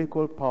same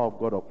miracle power of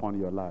God upon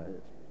your life.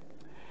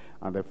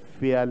 And the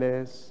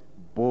fearless,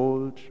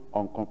 bold,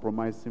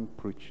 uncompromising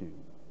preaching.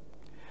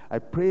 I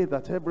pray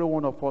that every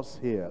one of us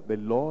here, the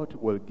Lord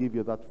will give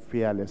you that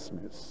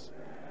fearlessness,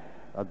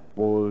 that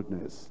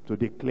boldness to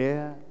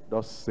declare,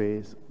 thus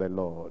says the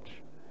Lord.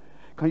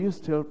 Can you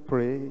still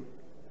pray?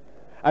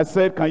 I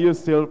said, can you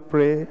still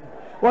pray?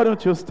 Why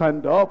don't you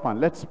stand up and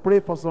let's pray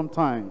for some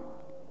time.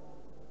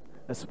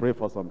 Let's pray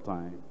for some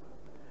time.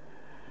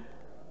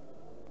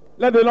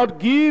 Let the Lord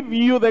give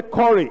you the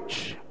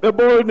courage, the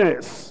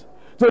boldness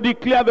to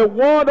declare the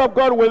word of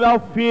God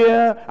without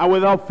fear and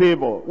without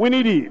favor. We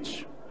need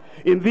it.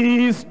 In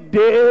these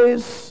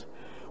days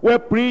where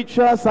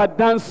preachers are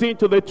dancing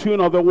to the tune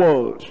of the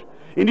world.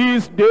 In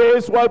these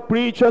days, while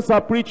preachers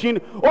are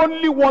preaching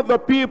only what the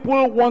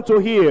people want to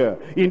hear.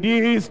 In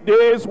these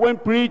days, when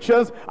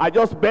preachers are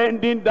just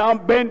bending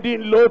down,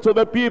 bending low to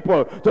the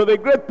people, to the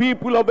great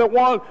people of the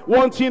world,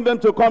 wanting them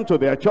to come to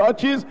their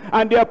churches,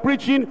 and they are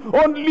preaching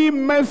only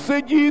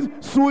messages,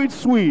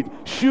 sweet,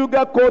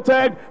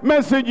 sugar-coated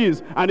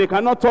messages, and they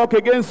cannot talk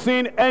against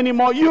sin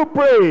anymore. You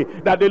pray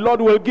that the Lord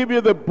will give you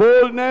the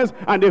boldness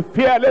and the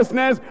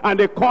fearlessness and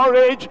the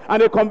courage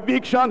and the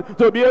conviction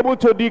to be able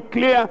to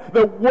declare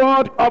the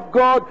word of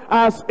God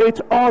as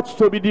it ought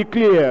to be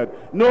declared.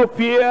 No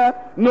fear,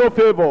 no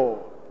favor.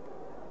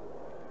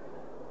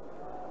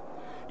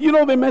 You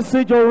know the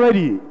message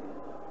already.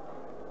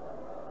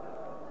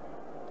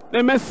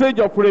 The message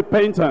of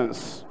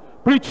repentance.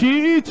 Preach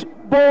it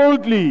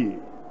boldly,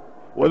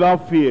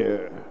 without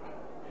fear,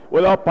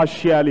 without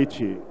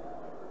partiality.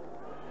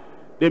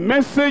 The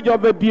message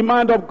of the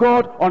demand of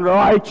God on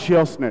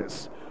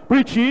righteousness.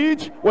 Preach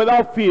it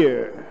without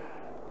fear,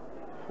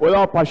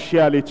 without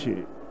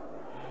partiality.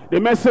 The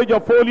message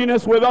of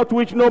holiness, without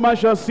which no man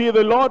shall see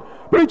the Lord.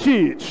 Preach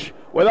it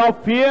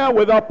without fear,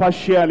 without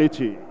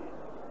partiality.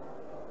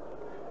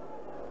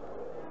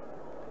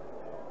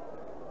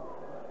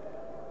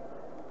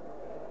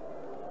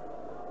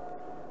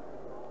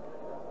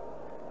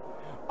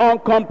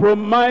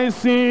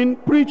 Uncompromising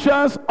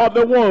preachers of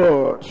the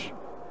word.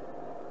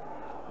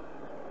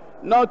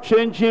 Not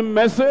changing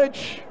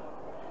message.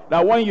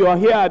 That when you are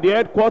here at the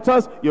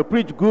headquarters, you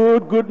preach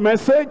good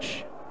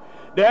message.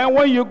 Then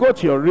when you go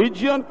to your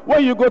region,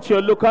 when you go to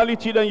your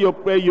locality, then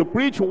you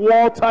preach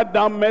watered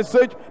down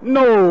message.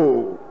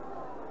 No.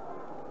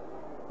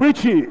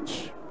 Preach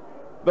it.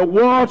 The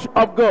word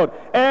of God.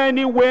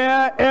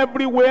 Anywhere,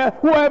 everywhere,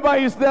 whoever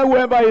is there,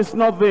 whoever is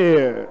not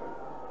there.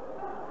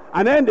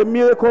 And then the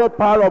miracle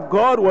power of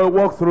God will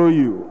walk through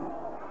you.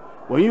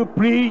 When you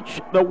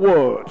preach the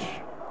word,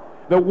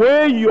 the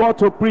way you ought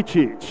to preach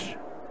it,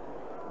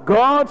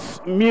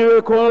 God's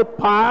miracle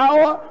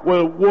power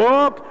will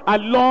work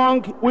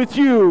along with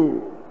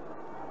you.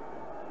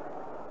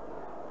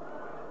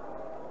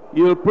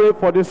 You'll pray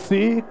for the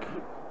sick.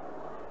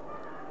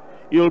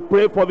 You'll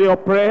pray for the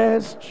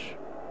oppressed.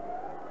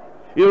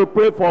 You'll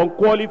pray for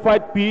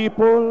unqualified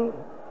people.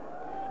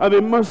 And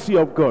the mercy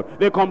of God,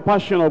 the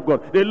compassion of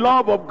God, the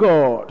love of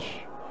God,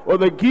 or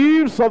the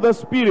gifts of the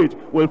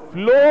Spirit will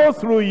flow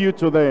through you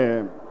to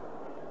them.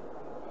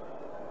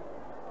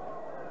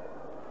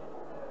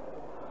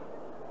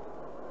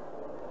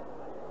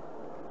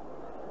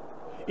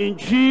 In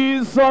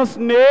Jesus'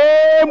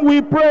 name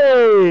we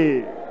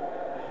pray.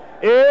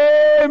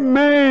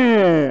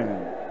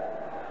 Amen.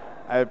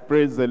 I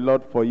praise the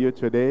Lord for you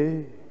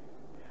today.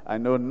 I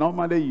know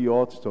normally you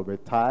ought to be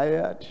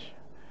tired,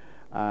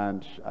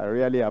 and I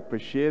really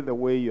appreciate the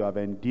way you have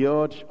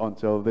endured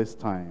until this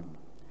time.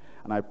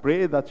 And I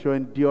pray that your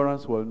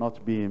endurance will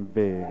not be in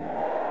vain.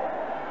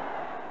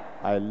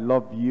 I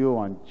love you,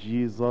 and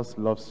Jesus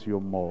loves you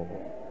more.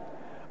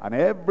 And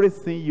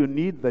everything you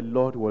need, the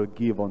Lord will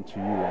give unto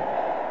you.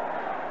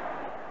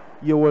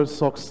 You will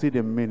succeed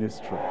in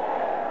ministry.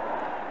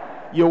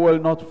 You will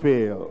not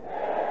fail.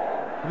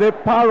 The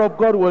power of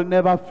God will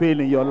never fail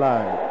in your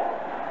life.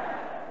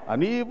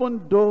 And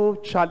even though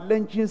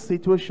challenging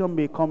situation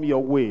may come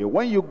your way,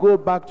 when you go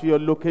back to your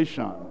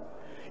location,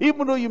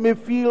 even though you may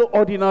feel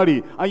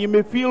ordinary and you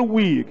may feel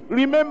weak,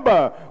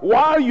 remember,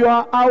 while you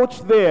are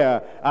out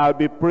there, I'll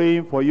be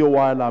praying for you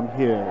while I'm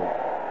here.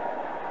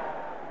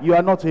 You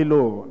are not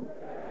alone.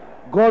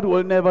 God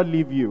will never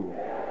leave you.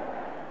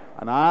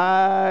 And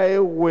I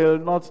will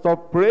not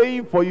stop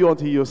praying for you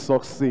until you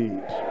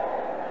succeed.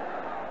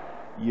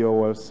 You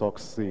will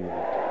succeed.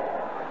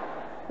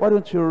 Why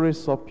don't you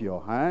raise up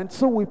your hand?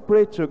 So we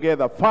pray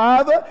together.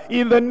 Father,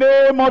 in the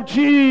name of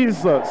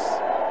Jesus,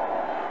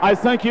 I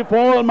thank you for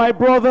all my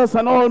brothers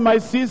and all my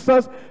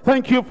sisters.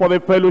 Thank you for the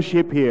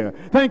fellowship here.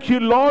 Thank you,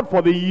 Lord,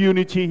 for the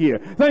unity here.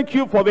 Thank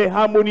you for the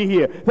harmony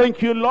here.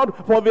 Thank you, Lord,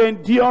 for the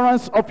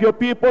endurance of your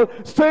people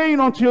staying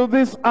until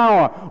this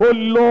hour. Oh,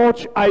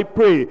 Lord, I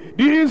pray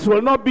this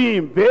will not be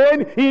in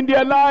vain in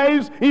their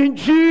lives, in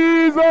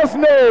Jesus'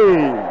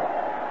 name.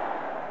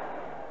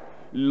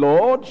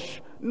 Lord,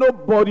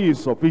 nobody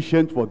is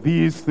sufficient for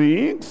these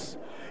things.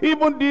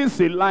 Even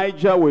this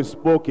Elijah we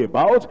spoke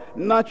about,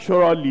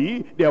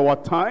 naturally, there were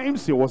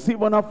times he was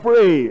even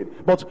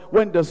afraid. But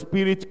when the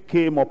Spirit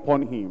came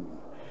upon him,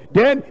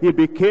 then he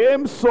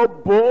became so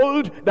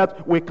bold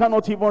that we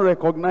cannot even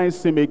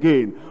recognize him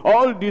again.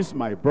 All these,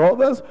 my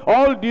brothers,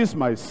 all these,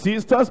 my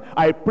sisters,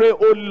 I pray,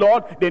 oh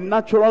Lord, the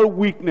natural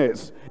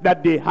weakness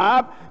that they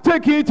have,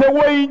 take it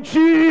away in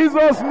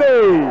Jesus'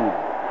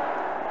 name.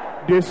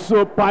 The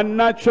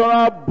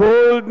supernatural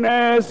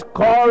boldness,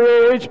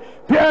 courage,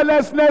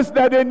 fearlessness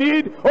that they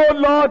need, oh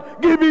Lord,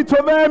 give it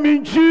to them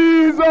in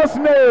Jesus'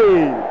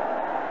 name.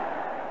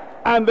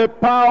 And the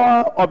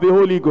power of the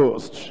Holy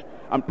Ghost.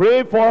 And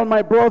pray for all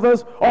my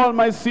brothers, all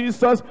my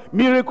sisters,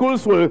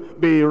 miracles will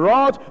be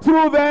wrought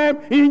through them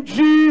in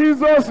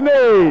Jesus'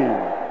 name.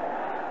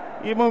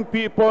 Even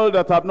people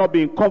that have not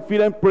been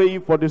confident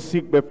praying for the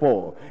sick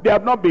before. They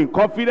have not been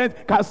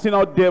confident casting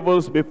out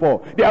devils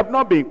before. They have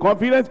not been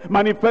confident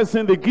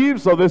manifesting the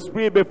gifts of the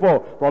Spirit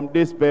before. From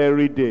this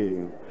very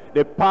day,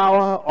 the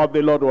power of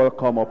the Lord will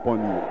come upon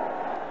you.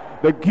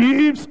 The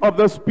gifts of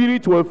the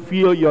Spirit will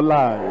fill your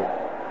life.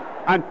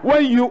 And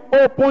when you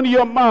open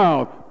your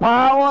mouth,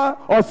 power,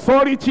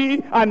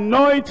 authority,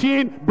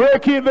 anointing,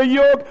 breaking the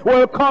yoke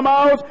will come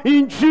out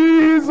in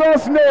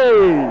Jesus'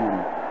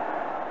 name.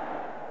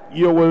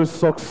 You will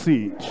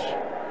succeed.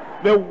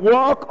 The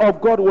work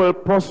of God will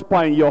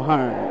prosper in your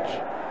hand.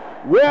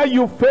 Where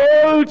you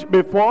failed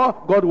before,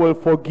 God will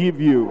forgive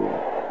you.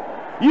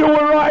 You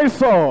will rise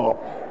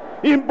up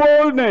in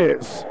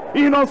boldness,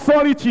 in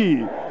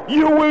authority.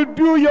 You will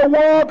do your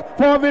work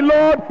for the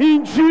Lord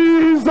in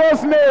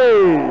Jesus'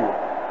 name.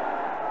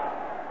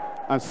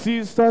 And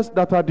sisters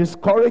that are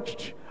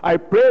discouraged, I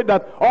pray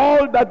that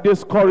all that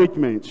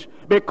discouragement,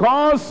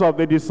 because of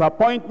the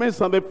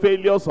disappointments and the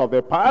failures of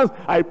the past,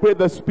 I pray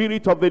the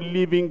Spirit of the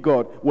living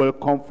God will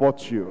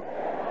comfort you.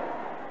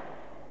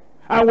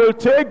 And will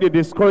take the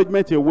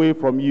discouragement away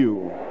from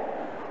you.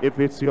 If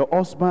it's your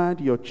husband,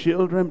 your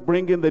children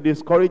bringing the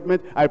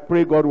discouragement, I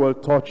pray God will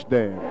touch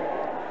them.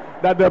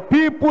 That the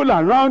people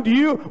around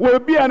you will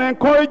be an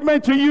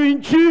encouragement to you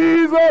in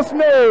Jesus'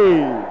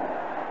 name.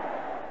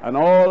 And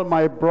all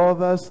my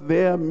brothers,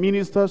 they are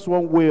ministers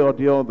one way or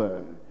the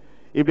other.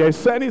 If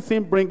there's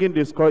anything bringing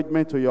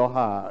discouragement to your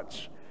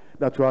heart,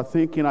 that you are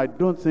thinking, I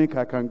don't think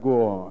I can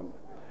go on.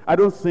 I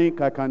don't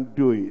think I can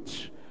do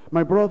it.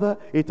 My brother,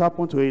 it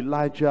happened to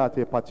Elijah at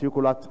a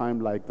particular time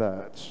like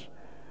that.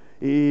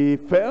 He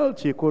felt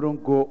he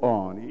couldn't go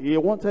on. He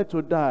wanted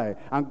to die,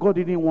 and God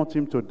didn't want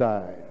him to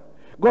die.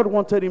 God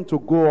wanted him to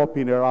go up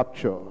in a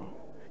rapture.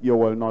 You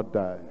will not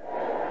die.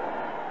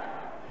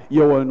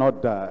 You will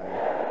not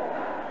die.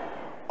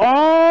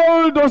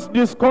 All those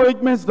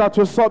discouragements that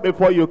you saw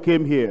before you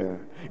came here,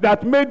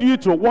 that made you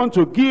to want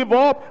to give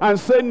up and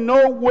say,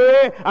 no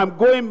way, I'm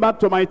going back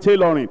to my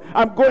tailoring.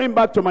 I'm going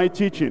back to my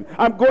teaching.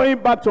 I'm going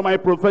back to my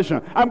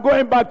profession. I'm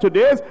going back to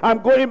this. I'm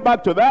going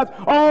back to that.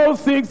 All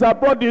things that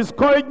brought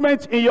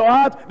discouragement in your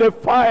heart, the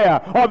fire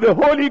of the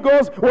Holy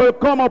Ghost will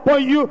come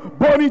upon you.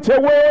 Burn it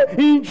away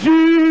in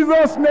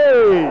Jesus'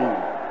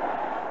 name.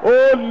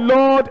 Oh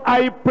Lord,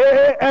 I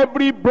pray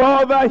every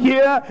brother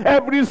here,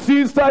 every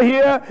sister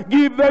here,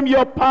 give them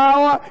your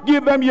power,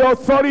 give them your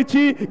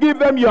authority, give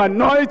them your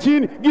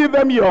anointing, give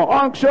them your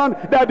unction,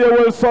 that they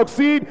will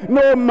succeed.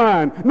 No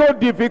man, no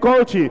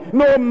difficulty,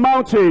 no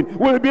mountain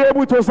will be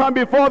able to stand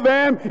before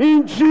them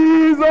in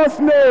Jesus'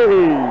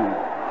 name.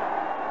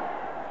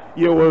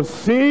 You will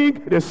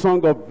sing the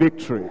song of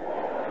victory.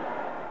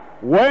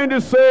 When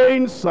the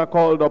saints are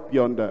called up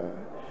yonder,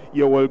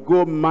 you will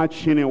go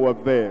marching in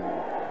with them.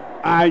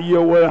 And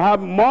you will have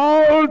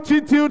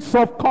multitudes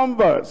of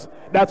converts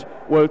that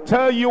will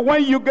tell you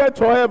when you get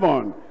to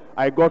heaven,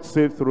 I got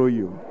saved through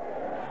you.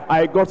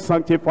 I got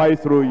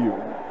sanctified through you.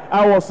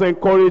 I was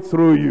encouraged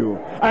through you.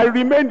 I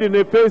remained in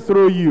the faith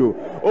through you.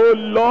 Oh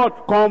Lord,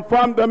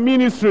 confirm the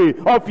ministry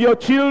of your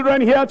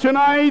children here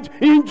tonight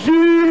in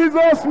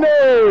Jesus'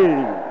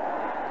 name.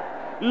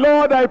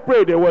 Lord, I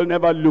pray they will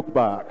never look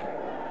back.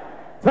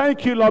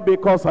 Thank you, Lord,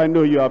 because I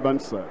know you have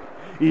answered.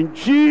 In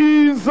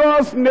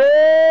Jesus'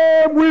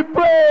 name we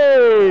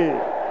pray.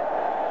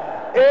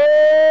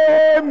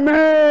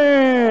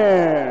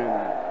 Amen.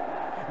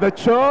 The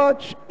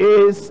church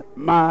is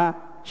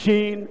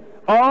marching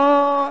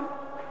on.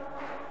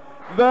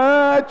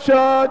 The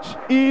church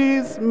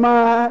is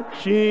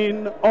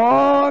marching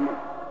on.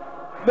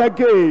 The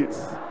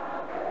gates.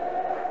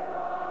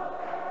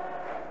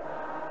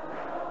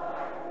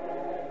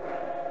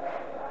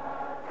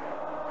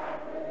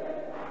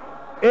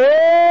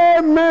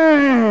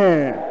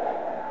 Amen.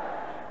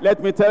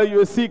 Let me tell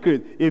you a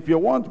secret. If you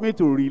want me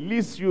to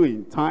release you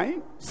in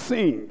time,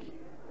 sing.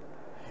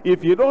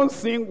 If you don't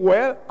sing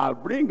well, I'll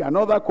bring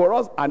another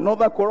chorus,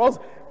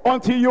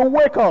 until you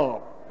wake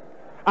up.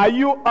 Are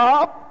you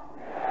up?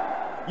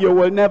 You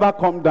will never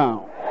come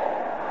down.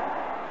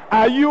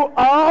 Are you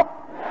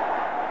up?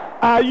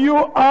 Are you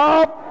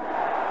up?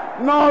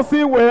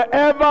 Nothing will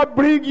ever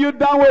bring you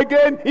down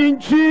again in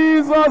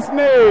Jesus'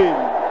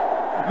 name.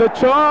 The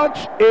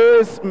church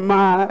is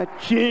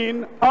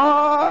marching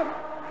on.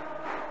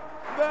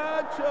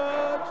 The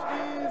church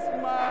is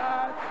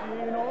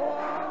marching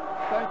on.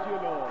 Thank you,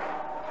 Lord.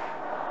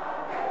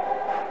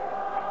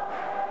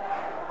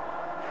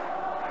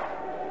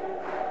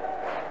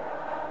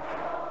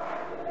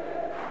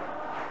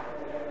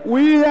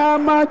 We are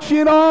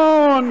marching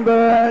on.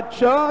 The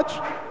church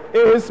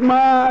is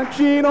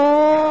marching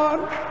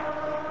on.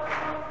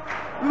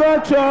 The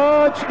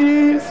church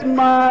is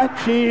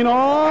marching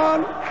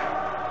on.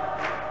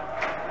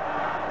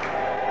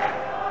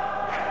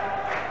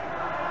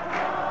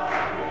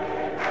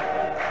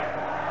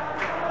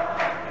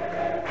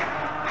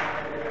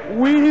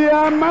 We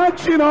are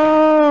marching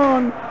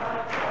on.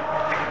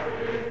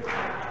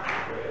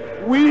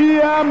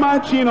 We are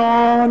marching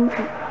on.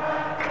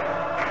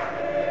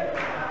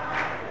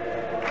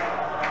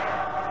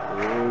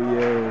 Oh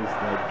yes,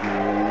 the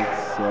gates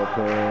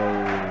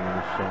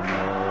perish shall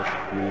not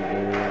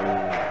prevail.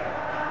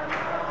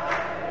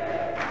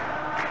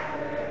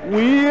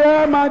 We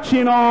are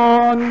marching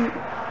on.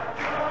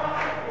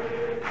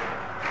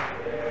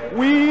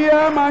 We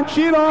are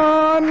marching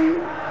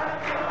on.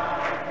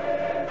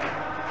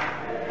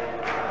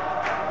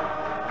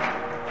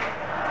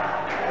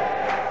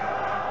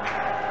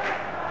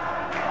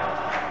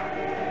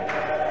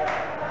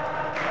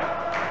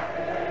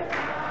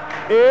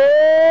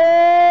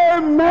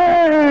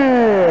 Amen.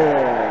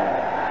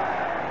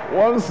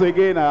 Once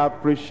again, I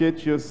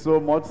appreciate you so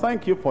much.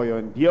 Thank you for your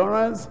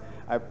endurance.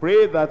 I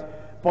pray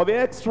that for the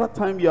extra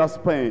time you have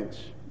spent,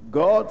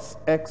 God's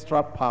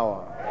extra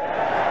power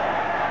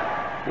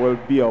will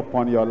be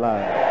upon your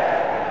life.